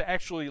failed to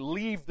actually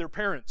leave their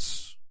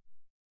parents.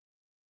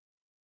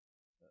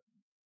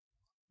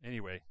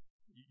 Anyway,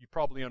 you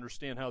probably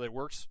understand how that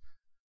works.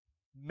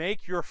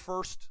 Make your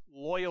first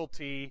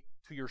loyalty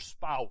to your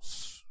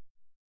spouse.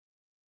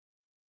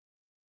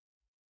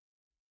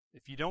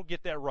 If you don't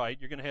get that right,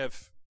 you're going to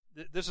have...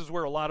 This is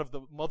where a lot of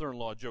the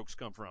mother-in-law jokes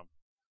come from.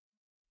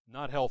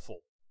 Not helpful.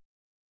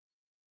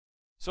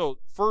 So,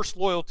 first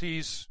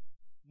loyalties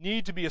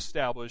need to be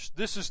established.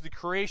 This is the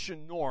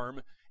creation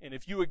norm, and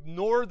if you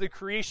ignore the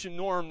creation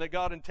norm that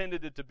God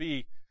intended it to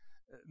be,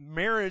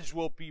 marriage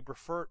will be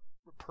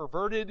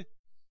perverted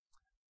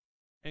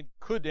and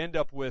could end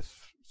up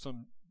with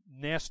some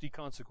nasty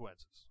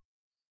consequences.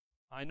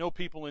 I know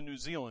people in New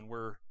Zealand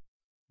where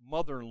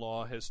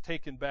mother-in-law has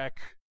taken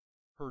back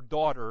her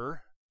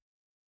daughter,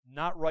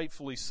 not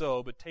rightfully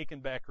so, but taken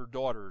back her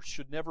daughter.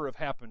 Should never have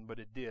happened, but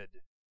it did.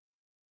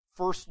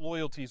 First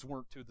loyalties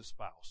weren't to the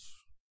spouse.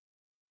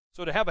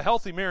 So to have a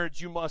healthy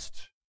marriage, you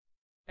must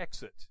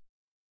exit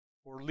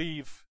or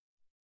leave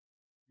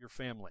your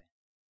family.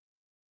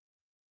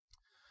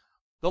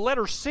 The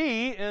letter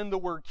C in the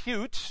word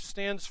cute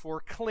stands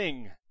for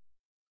cling.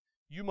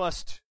 You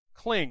must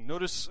cling.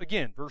 Notice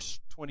again, verse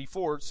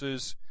 24, it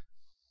says,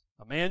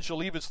 a man shall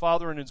leave his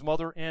father and his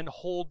mother and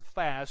hold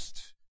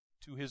fast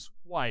to his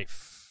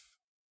wife.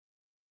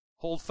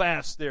 Hold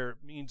fast there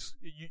means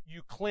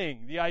you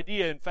cling. The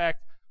idea, in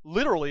fact,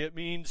 literally it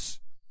means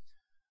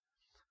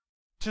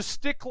to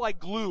stick like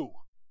glue.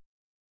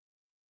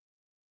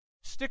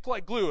 Stick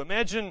like glue.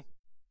 Imagine,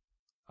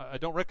 I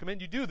don't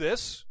recommend you do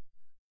this,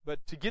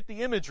 but to get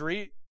the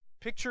imagery,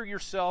 picture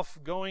yourself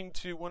going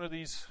to one of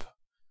these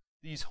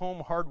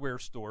home hardware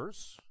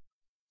stores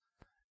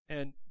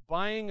and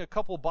buying a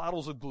couple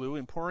bottles of glue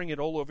and pouring it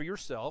all over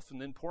yourself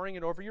and then pouring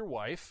it over your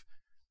wife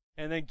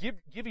and then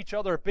give each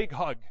other a big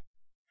hug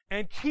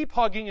and keep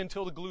hugging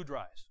until the glue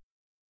dries.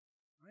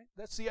 Right?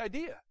 That's the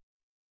idea.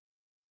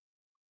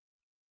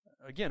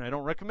 Again, I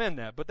don't recommend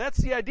that, but that's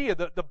the idea.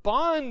 The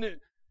bond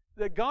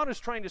that God is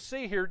trying to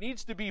say here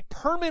needs to be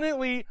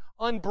permanently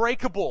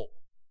unbreakable.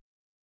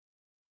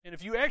 And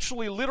if you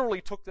actually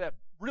literally took that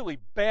really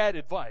bad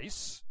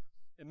advice,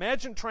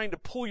 imagine trying to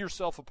pull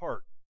yourself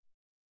apart.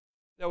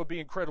 That would be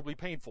incredibly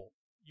painful.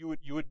 You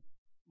would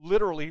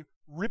literally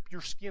rip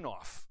your skin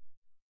off.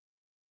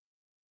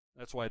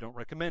 That's why I don't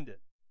recommend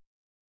it.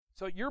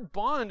 So your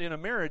bond in a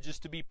marriage is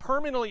to be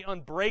permanently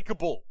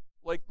unbreakable,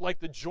 like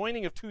the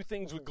joining of two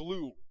things with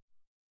glue.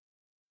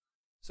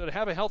 So to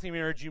have a healthy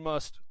marriage, you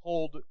must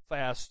hold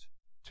fast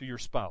to your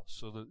spouse.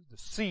 So the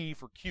C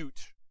for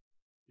cute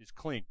is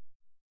cling.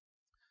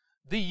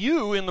 The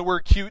U in the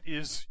word cute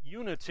is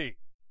unity.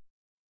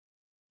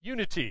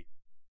 Unity.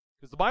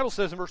 Because the Bible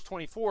says in verse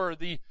 24,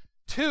 the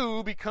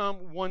two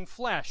become one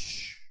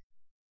flesh.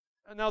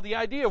 And now the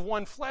idea of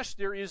one flesh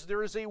there is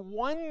a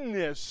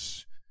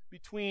oneness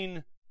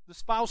between the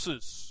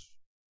spouses.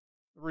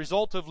 The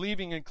result of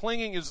leaving and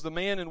clinging is the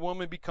man and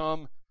woman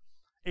become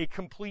a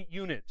complete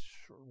unit,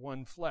 or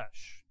one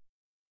flesh.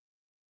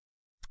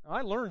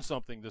 I learned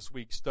something this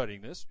week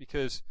studying this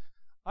because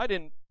I've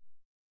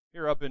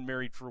been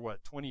married for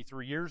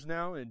 23 years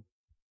now, and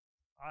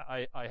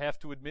I have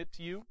to admit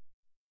to you,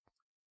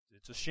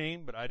 it's a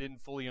shame, but I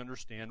didn't fully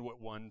understand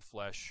what one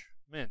flesh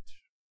meant.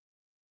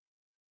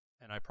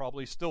 And I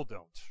probably still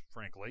don't,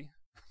 frankly.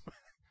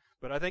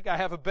 But I think I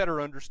have a better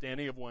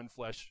understanding of one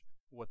flesh,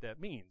 what that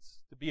means.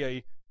 To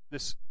be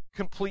this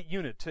complete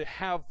unit, to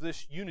have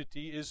this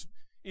unity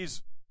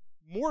is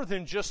more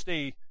than just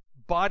a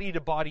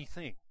body-to-body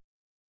thing.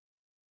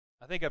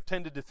 I think I've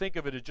tended to think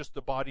of it as just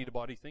a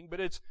body-to-body thing, but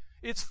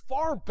it's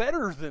far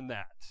better than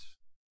that.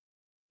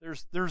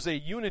 There's a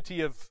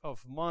unity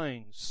of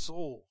mind,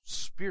 soul,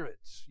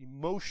 spirit,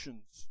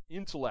 emotions,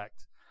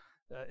 intellect.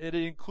 It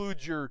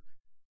includes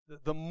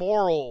the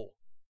moral,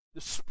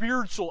 the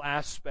spiritual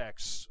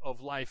aspects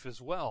of life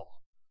as well.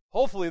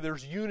 Hopefully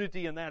there's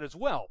unity in that as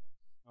well.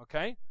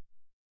 Okay?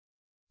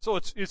 So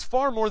it's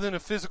far more than a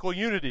physical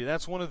unity.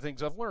 That's one of the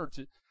things I've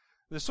learned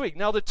this week.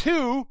 Now the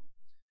two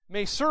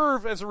may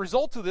serve as a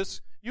result of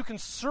this. You can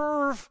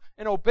serve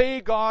and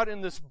obey God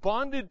in this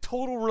bonded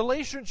total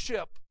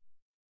relationship.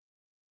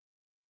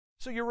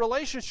 So your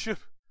relationship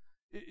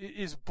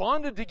is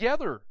bonded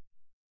together.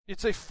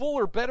 It's a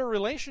fuller, better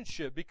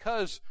relationship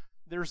because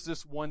there's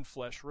this one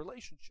flesh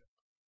relationship.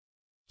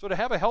 So to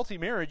have a healthy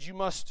marriage, you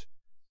must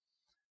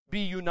be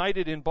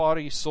united in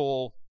body,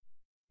 soul,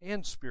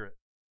 and spirit.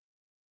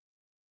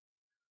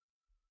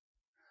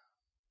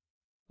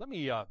 Let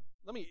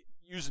me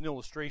use an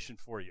illustration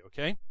for you,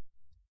 okay?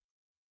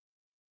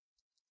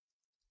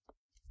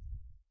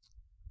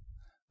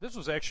 This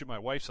was actually my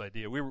wife's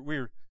idea.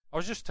 I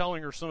was just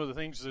telling her some of the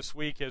things this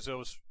week as I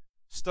was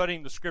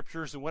studying the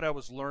scriptures and what I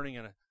was learning,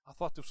 and I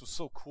thought this was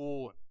so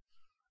cool.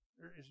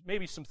 There's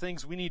maybe some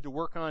things we need to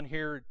work on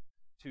here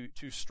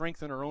to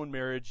strengthen our own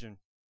marriage, and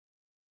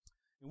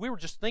we were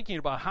just thinking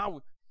about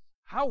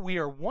how we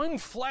are one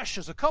flesh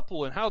as a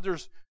couple, and how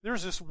there's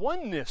this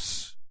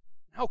oneness.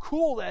 How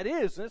cool that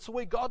is, and that's the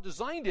way God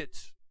designed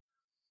it.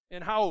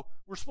 And how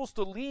we're supposed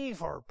to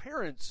leave our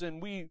parents,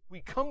 and we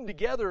come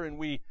together, and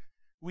we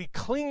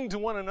cling to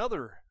one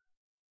another.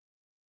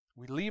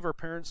 We leave our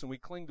parents, and we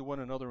cling to one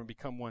another and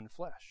become one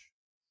flesh.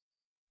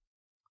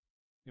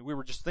 And we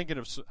were just thinking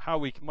of how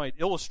we might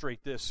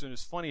illustrate this, and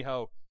it's funny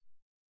how,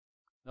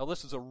 now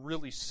this is a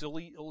really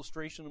silly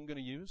illustration I'm going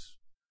to use,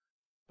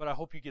 but I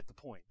hope you get the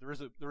point. There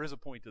is a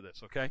point to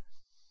this, okay?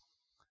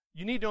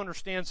 You need to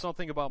understand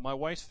something about my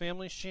wife's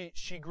family.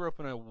 She grew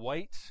up in a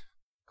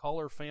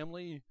white-collar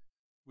family,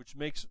 which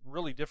makes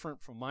really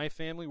different from my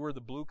family. We're the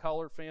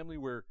blue-collar family,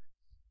 where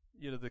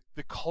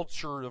the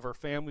culture of our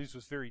families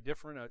was very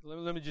different.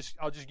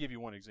 I'll just give you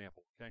one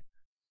example, okay?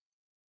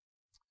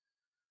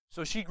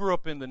 So she grew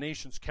up in the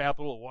nation's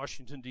capital,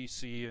 Washington,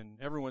 D.C., and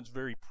everyone's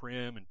very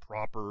prim and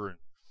proper, and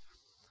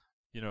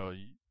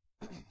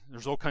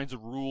there's all kinds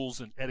of rules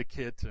and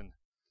etiquette, and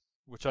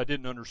which I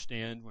didn't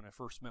understand when I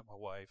first met my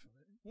wife.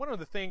 One of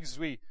the things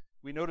we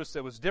noticed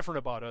that was different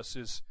about us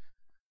is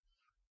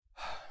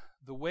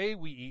the way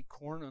we eat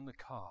corn on the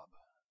cob.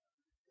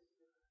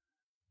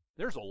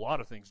 There's a lot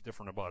of things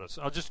different about us.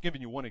 I'll just give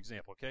you one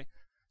example, okay?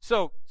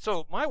 So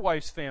my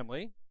wife's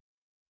family,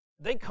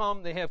 they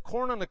have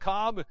corn on the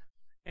cob,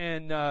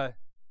 and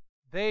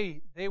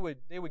they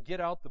would get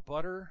out the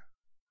butter.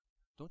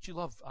 Don't you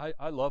love?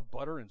 I love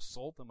butter and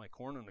salt on my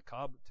corn on the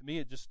cob. To me,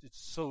 it's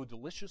so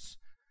delicious.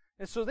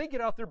 And so they get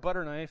out their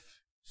butter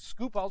knife,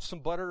 scoop out some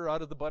butter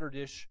out of the butter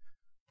dish,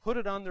 put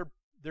it on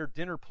their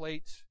dinner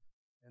plate,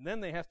 and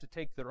then they have to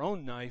take their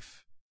own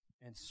knife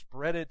and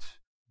spread it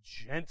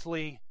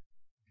gently,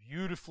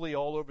 beautifully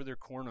all over their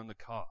corn on the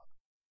cob.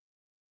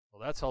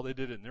 Well, that's how they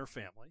did it in their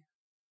family.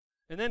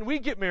 And then we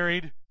get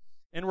married,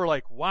 and we're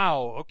like,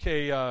 wow,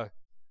 okay,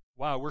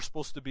 wow, we're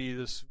supposed to be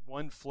this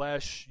one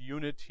flesh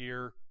unit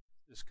here,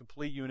 this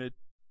complete unit.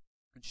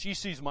 And she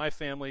sees my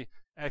family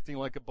acting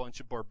like a bunch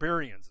of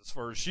barbarians as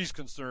far as she's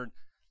concerned.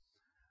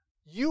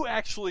 You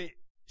actually,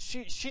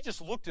 she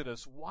just looked at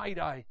us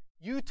wide-eyed.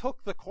 You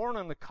took the corn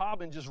on the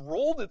cob and just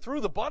rolled it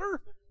through the butter?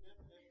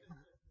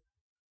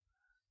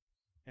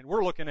 And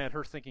we're looking at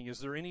her thinking, is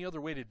there any other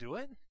way to do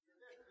it?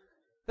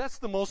 That's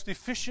the most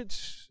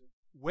efficient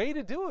way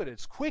to do it.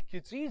 It's quick,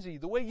 it's easy.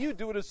 The way you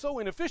do it is so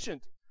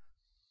inefficient.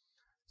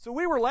 So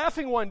we were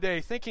laughing one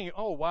day thinking,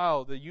 oh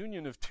wow, the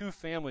union of two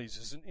families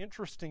is an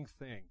interesting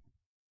thing.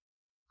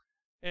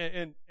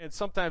 And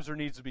sometimes there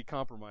needs to be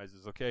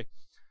compromises, okay?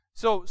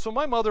 So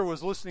my mother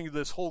was listening to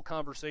this whole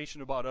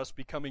conversation about us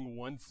becoming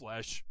one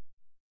flesh.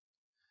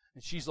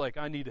 And she's like,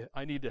 I need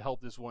to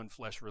help this one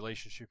flesh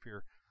relationship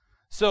here.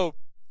 So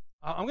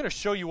I'm going to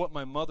show you what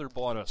my mother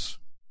bought us.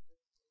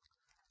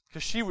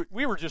 Because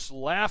we were just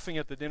laughing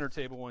at the dinner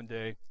table one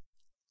day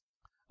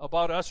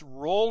about us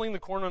rolling the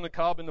corn on the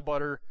cob in the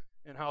butter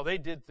and how they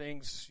did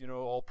things,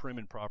 all prim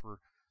and proper.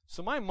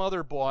 So my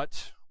mother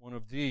bought one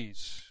of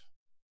these.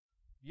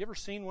 You ever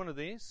seen one of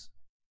these?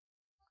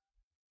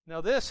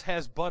 Now this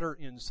has butter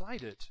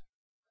inside it.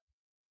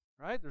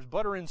 Right? There's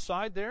butter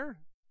inside there.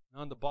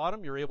 On the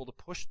bottom, you're able to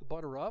push the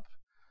butter up.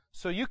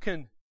 So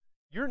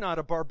you're not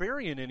a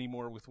barbarian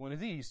anymore with one of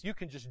these. You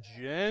can just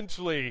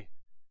gently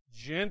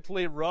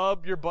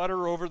rub your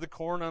butter over the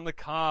corn on the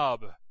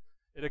cob.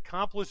 It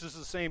accomplishes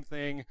the same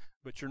thing,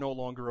 but you're no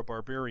longer a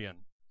barbarian.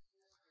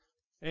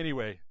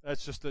 Anyway,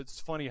 it's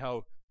funny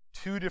how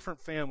two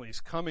different families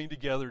coming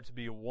together to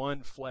be a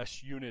one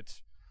flesh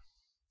unit.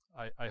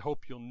 I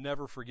hope you'll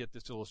never forget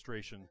this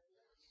illustration.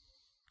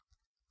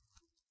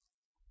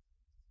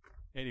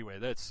 Anyway,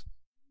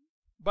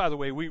 by the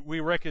way, we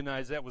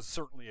recognize that was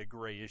certainly a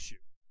gray issue,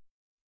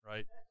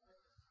 right?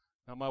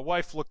 Now, my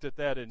wife looked at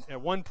that, and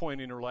at one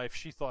point in her life,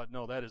 she thought,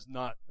 no, that is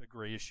not a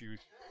gray issue.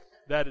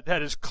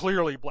 That is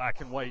clearly black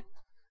and white,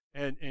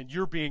 and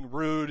you're being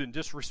rude and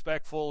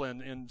disrespectful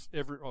and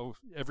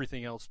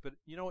everything else. But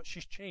you know what?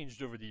 She's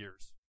changed over the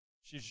years.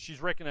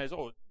 She's recognized,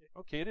 oh,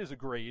 okay, it is a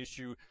gray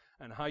issue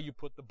on how you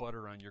put the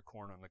butter on your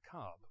corn on the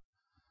cob.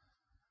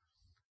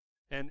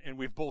 And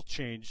we've both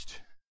changed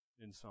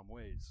in some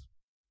ways.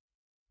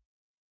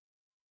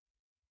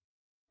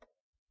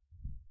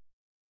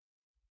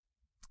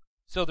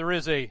 So there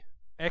is a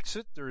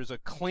exit, there is a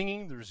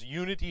clinging, there's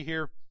unity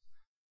here.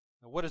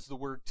 Now what does the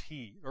word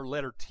T, or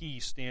letter T,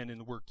 stand in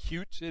the word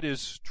cute? It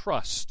is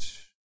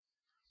trust.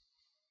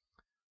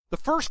 The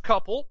first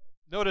couple,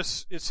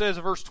 notice it says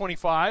in verse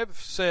 25,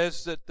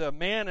 says that the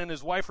man and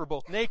his wife are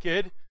both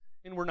naked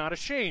and were not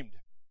ashamed.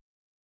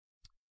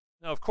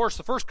 Now, of course,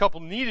 the first couple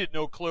needed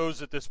no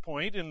clothes at this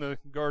point in the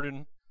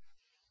garden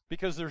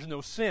because there's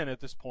no sin at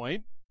this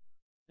point.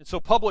 And so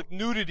public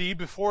nudity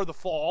before the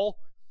fall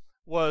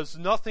was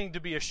nothing to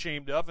be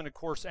ashamed of. And of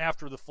course,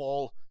 after the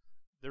fall,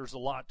 there's a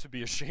lot to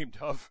be ashamed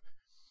of.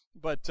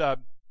 But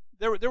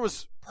there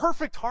was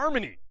perfect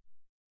harmony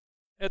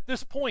at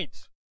this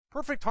point.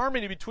 Perfect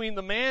harmony between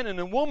the man and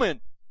the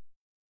woman.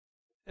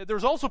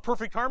 There's also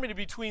perfect harmony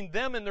between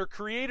them and their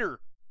Creator.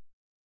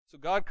 So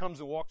God comes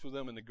and walks with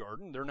them in the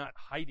garden. They're not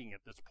hiding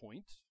at this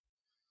point.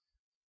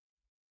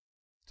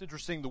 It's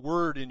interesting, the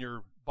word in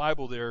your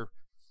Bible there,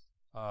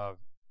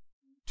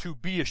 to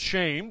be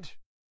ashamed,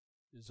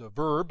 is a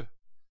verb.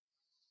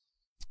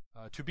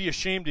 To be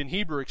ashamed in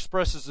Hebrew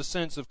expresses a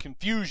sense of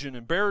confusion,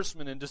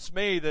 embarrassment, and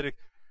dismay that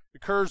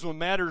occurs when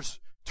matters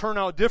turn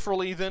out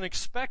differently than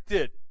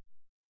expected.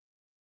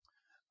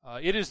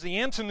 It is the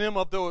antonym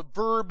of the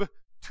verb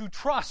to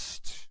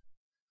trust.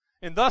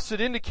 And thus it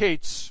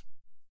indicates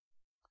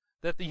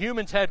that the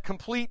humans had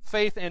complete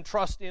faith and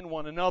trust in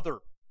one another.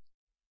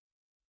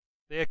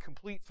 They had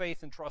complete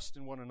faith and trust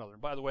in one another.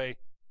 And by the way,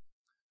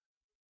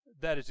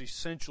 that is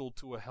essential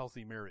to a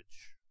healthy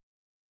marriage.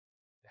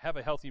 To have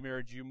a healthy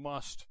marriage, you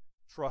must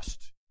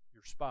trust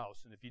your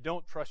spouse. And if you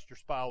don't trust your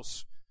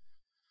spouse,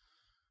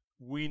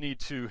 we need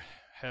to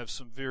have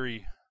some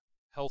very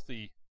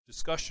healthy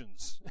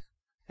discussions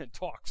and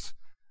talks.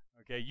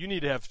 Okay, you need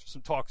to have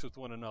some talks with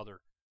one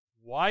another.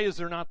 Why is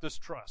there not this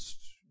trust?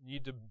 You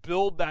need to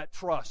build that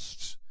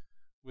trust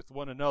with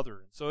one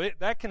another. So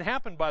that can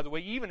happen, by the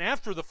way, even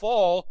after the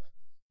fall.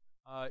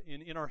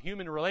 In our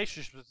human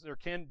relationships, there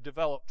can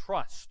develop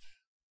trust.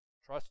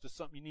 Trust is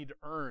something you need to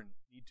earn,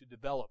 need to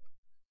develop,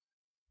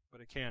 but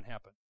it can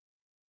happen.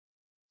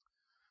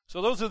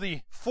 So those are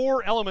the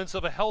 4 elements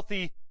of a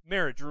healthy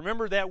marriage.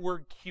 Remember that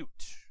word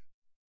cute.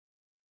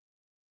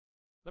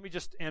 Let me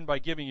just end by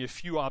giving you a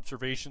few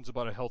observations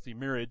about a healthy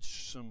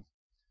marriage, some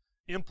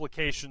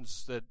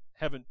implications that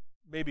haven't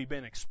maybe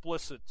been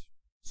explicit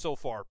so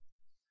far.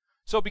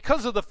 So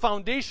because of the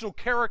foundational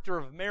character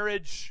of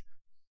marriage,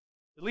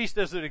 at least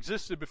as it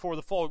existed before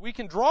the fall, we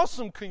can draw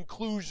some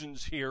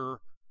conclusions here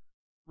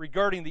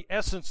regarding the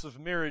essence of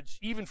marriage,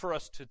 even for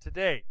us to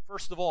today.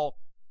 First of all,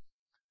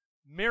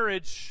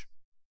 marriage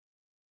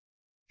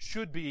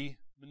should be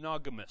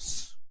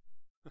monogamous.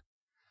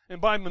 And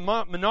by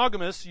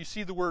monogamous, you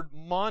see the word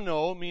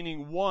mono,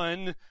 meaning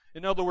one.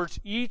 In other words,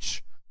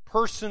 each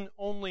person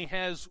only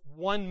has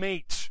one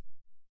mate.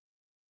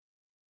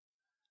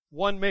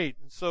 One mate.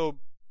 So,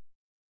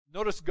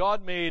 notice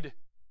God made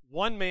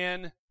one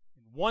man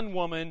and one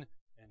woman,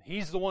 and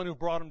He's the one who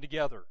brought them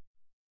together.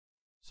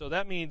 So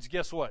that means,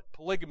 guess what?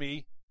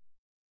 Polygamy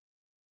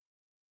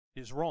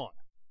is wrong.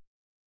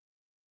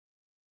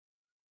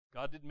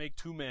 God didn't make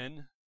two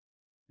men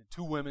and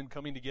two women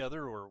coming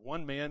together, or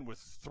one man with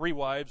three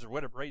wives, or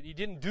whatever, right? He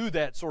didn't do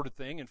that sort of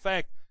thing. In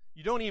fact,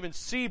 you don't even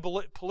see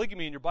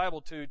polygamy in your Bible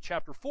to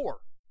chapter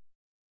 4.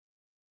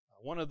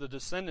 One of the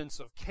descendants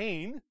of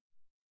Cain,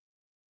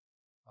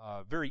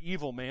 a very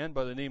evil man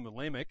by the name of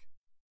Lamech,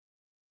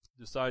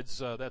 decides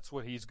that's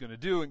what he's going to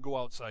do and go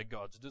outside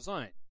God's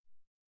design.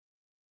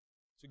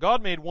 So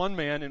God made one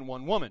man and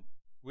one woman.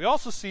 We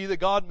also see that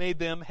God made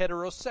them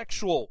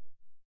heterosexual.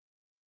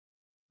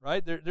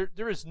 Right?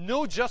 There is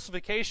no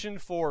justification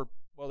for,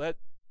 well,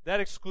 that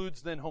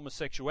excludes then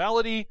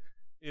homosexuality,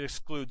 it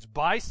excludes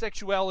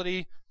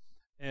bisexuality,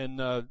 and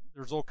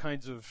there's all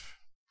kinds of,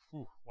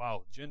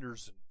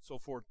 genders and so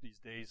forth these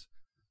days.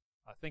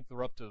 I think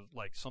they're up to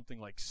something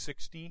like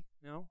 60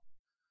 now.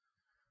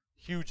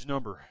 Huge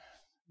number.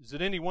 Is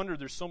it any wonder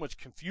there's so much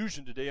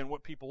confusion today on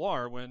what people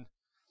are when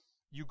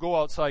you go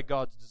outside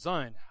God's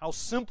design? How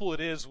simple it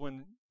is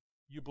when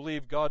you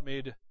believe God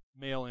made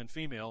male and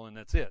female and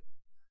that's it.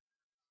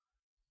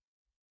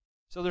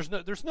 So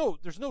there's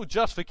no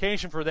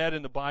justification for that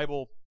in the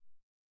Bible.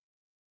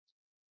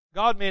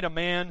 God made a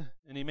man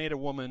and He made a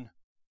woman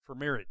for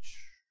marriage.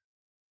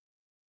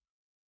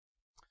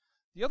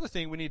 The other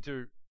thing we need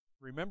to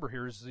remember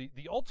here is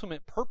the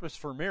ultimate purpose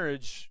for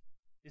marriage,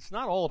 it's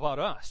not all about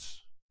us.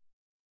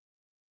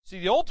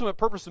 See, the ultimate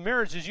purpose of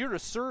marriage is you're to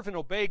serve and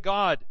obey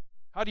God.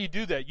 How do you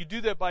do that? You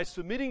do that by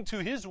submitting to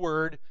His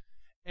Word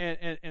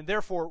and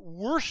therefore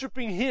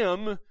worshiping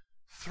Him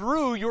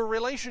through your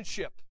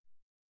relationship.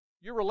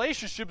 Your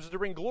relationship is to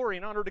bring glory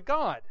and honor to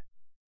God.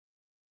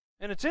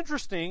 And it's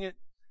interesting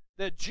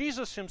that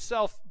Jesus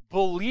Himself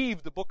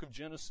believed the book of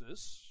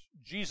Genesis.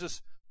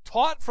 Jesus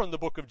taught from the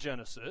book of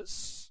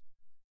Genesis.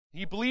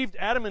 He believed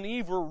Adam and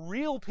Eve were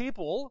real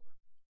people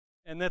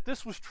and that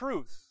this was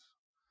truth.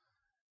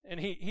 And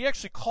he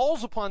actually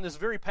calls upon this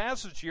very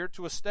passage here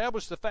to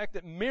establish the fact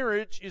that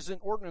marriage is an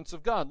ordinance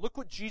of God. Look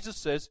what Jesus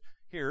says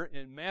here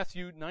in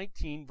Matthew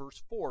 19,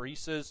 verse 4. He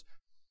says,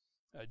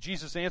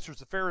 Jesus answers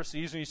the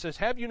Pharisees and He says,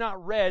 "Have you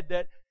not read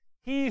that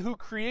He who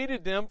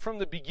created them from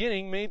the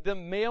beginning made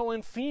them male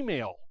and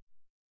female?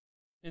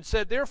 And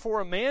said, therefore,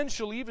 a man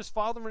shall leave his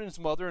father and his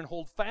mother and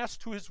hold fast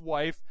to his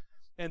wife,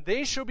 and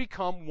they shall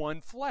become one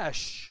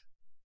flesh.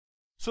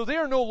 So they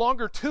are no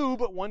longer two,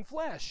 but one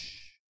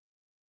flesh.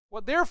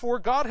 What therefore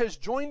God has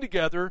joined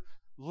together,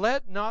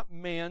 let not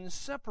man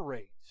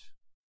separate."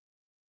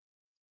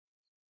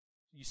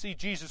 You see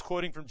Jesus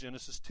quoting from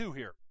Genesis 2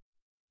 here.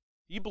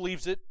 He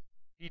believes it.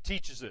 He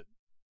teaches it.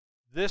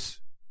 This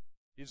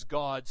is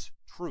God's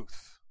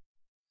truth.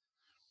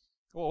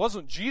 Well, it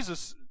wasn't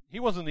Jesus. He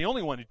wasn't the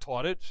only one who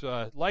taught it.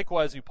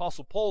 Likewise, the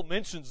Apostle Paul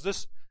mentions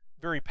this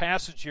very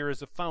passage here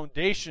as a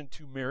foundation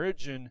to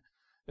marriage in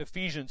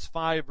Ephesians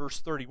 5, verse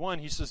 31.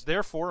 He says,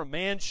 "Therefore, a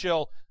man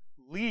shall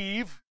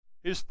leave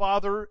his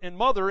father and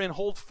mother and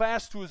hold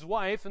fast to his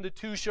wife, and the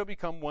two shall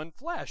become one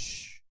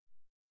flesh."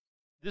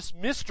 This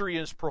mystery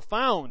is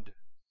profound.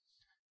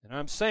 And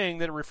I'm saying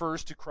that it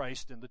refers to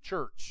Christ and the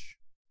church.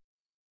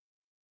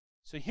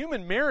 So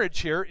human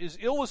marriage here is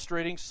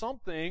illustrating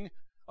something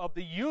of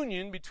the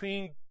union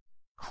between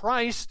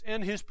Christ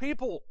and His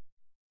people,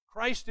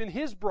 Christ and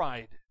His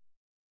bride.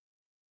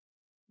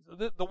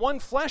 The one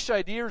flesh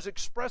idea is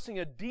expressing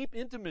a deep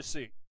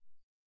intimacy.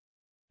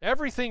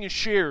 Everything is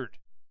shared.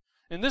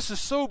 And this is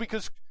so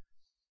because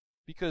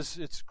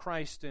it's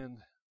Christ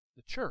and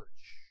the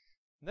church.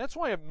 And that's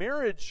why a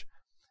marriage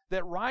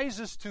that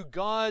rises to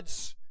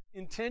God's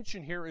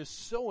intention here is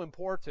so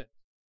important.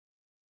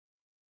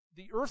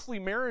 The earthly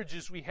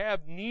marriages we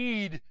have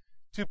need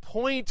to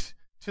point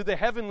to the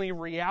heavenly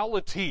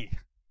reality.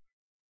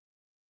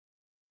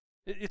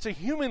 It's a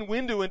human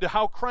window into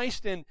how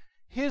Christ and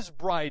His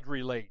bride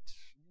relate.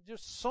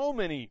 Just so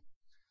many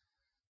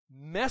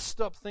messed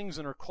up things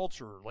in our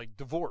culture, like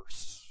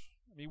divorce.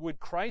 I mean, would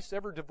Christ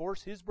ever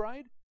divorce His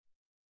bride?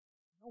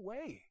 No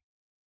way.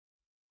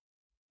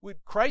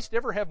 Would Christ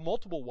ever have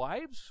multiple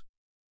wives?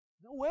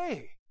 No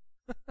way.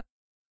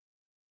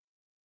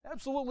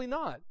 Absolutely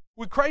not.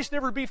 Would Christ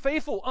ever be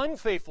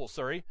unfaithful,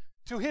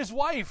 to His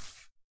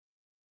wife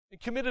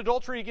and commit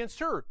adultery against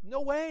her?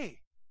 No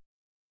way.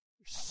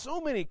 There's so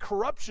many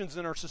corruptions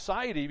in our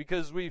society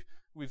because we've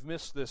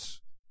missed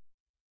this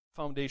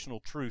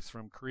foundational truth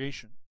from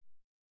creation.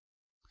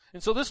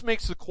 And so this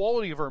makes the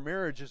quality of our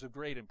marriages of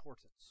great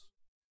importance.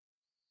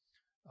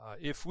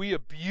 If we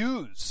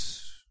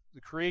abuse the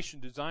creation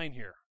design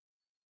here,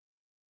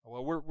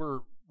 well,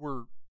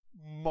 we're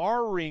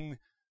marring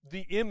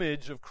the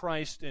image of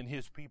Christ and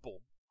His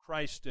people,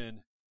 Christ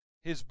and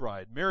His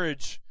bride.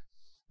 Marriage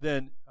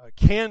then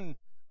can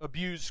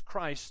abuse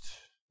Christ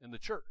and the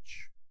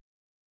church.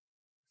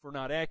 for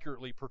not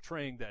accurately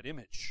portraying that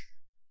image.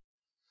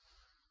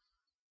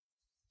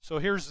 So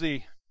here's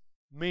the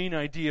main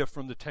idea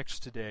from the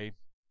text today.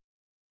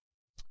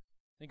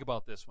 Think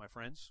about this, my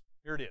friends.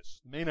 Here it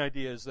is. The main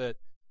idea is that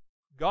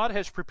God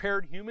has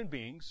prepared human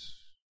beings,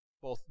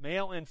 both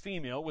male and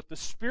female, with the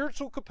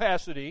spiritual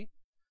capacity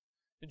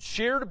and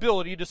shared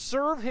ability to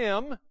serve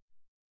Him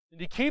and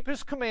to keep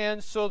His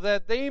commands so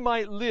that they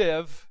might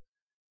live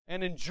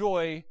and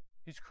enjoy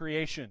His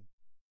creation.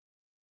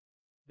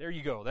 There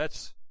you go.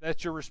 That's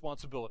your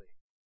responsibility.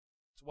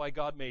 That's why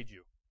God made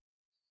you.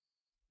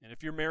 And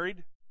if you're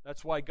married,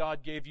 that's why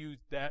God gave you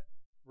that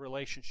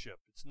relationship.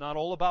 It's not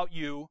all about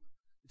you.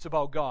 It's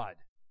about God.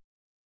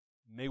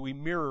 May we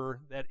mirror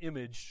that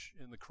image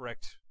in the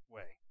correct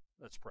way.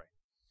 Let's pray.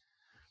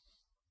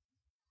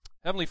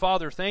 Heavenly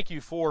Father, thank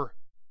you for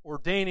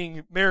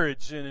ordaining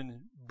marriage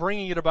and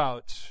bringing it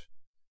about,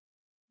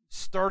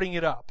 starting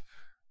it up,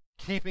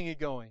 keeping it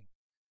going.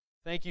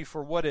 Thank you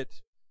for what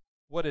it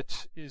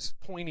is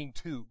pointing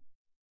to.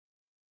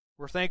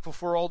 We're thankful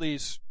for all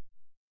these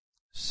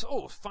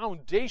so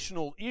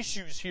foundational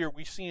issues here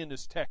we see in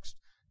this text.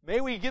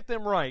 May we get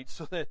them right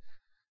so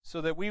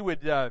that we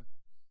would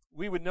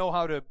know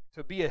how to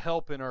be a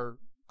help in our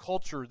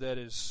culture that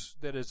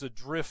is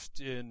adrift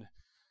in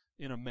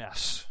a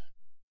mess,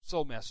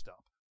 so messed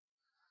up.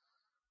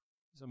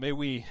 So may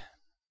we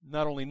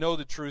not only know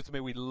the truth, may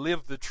we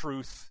live the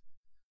truth.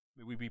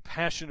 May we be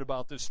passionate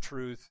about this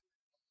truth.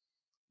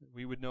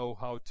 We would know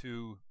how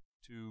to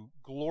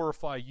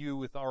glorify you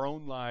with our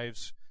own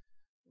lives.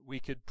 We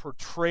could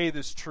portray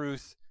this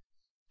truth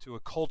to a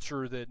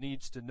culture that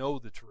needs to know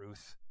the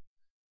truth.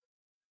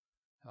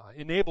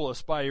 Enable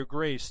us by your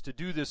grace to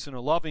do this in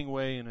a loving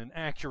way, in an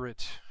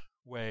accurate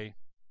way.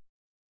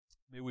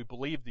 May we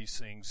believe these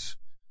things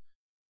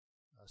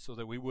so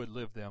that we would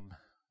live them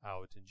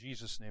out. In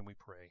Jesus' name we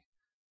pray.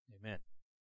 Amen.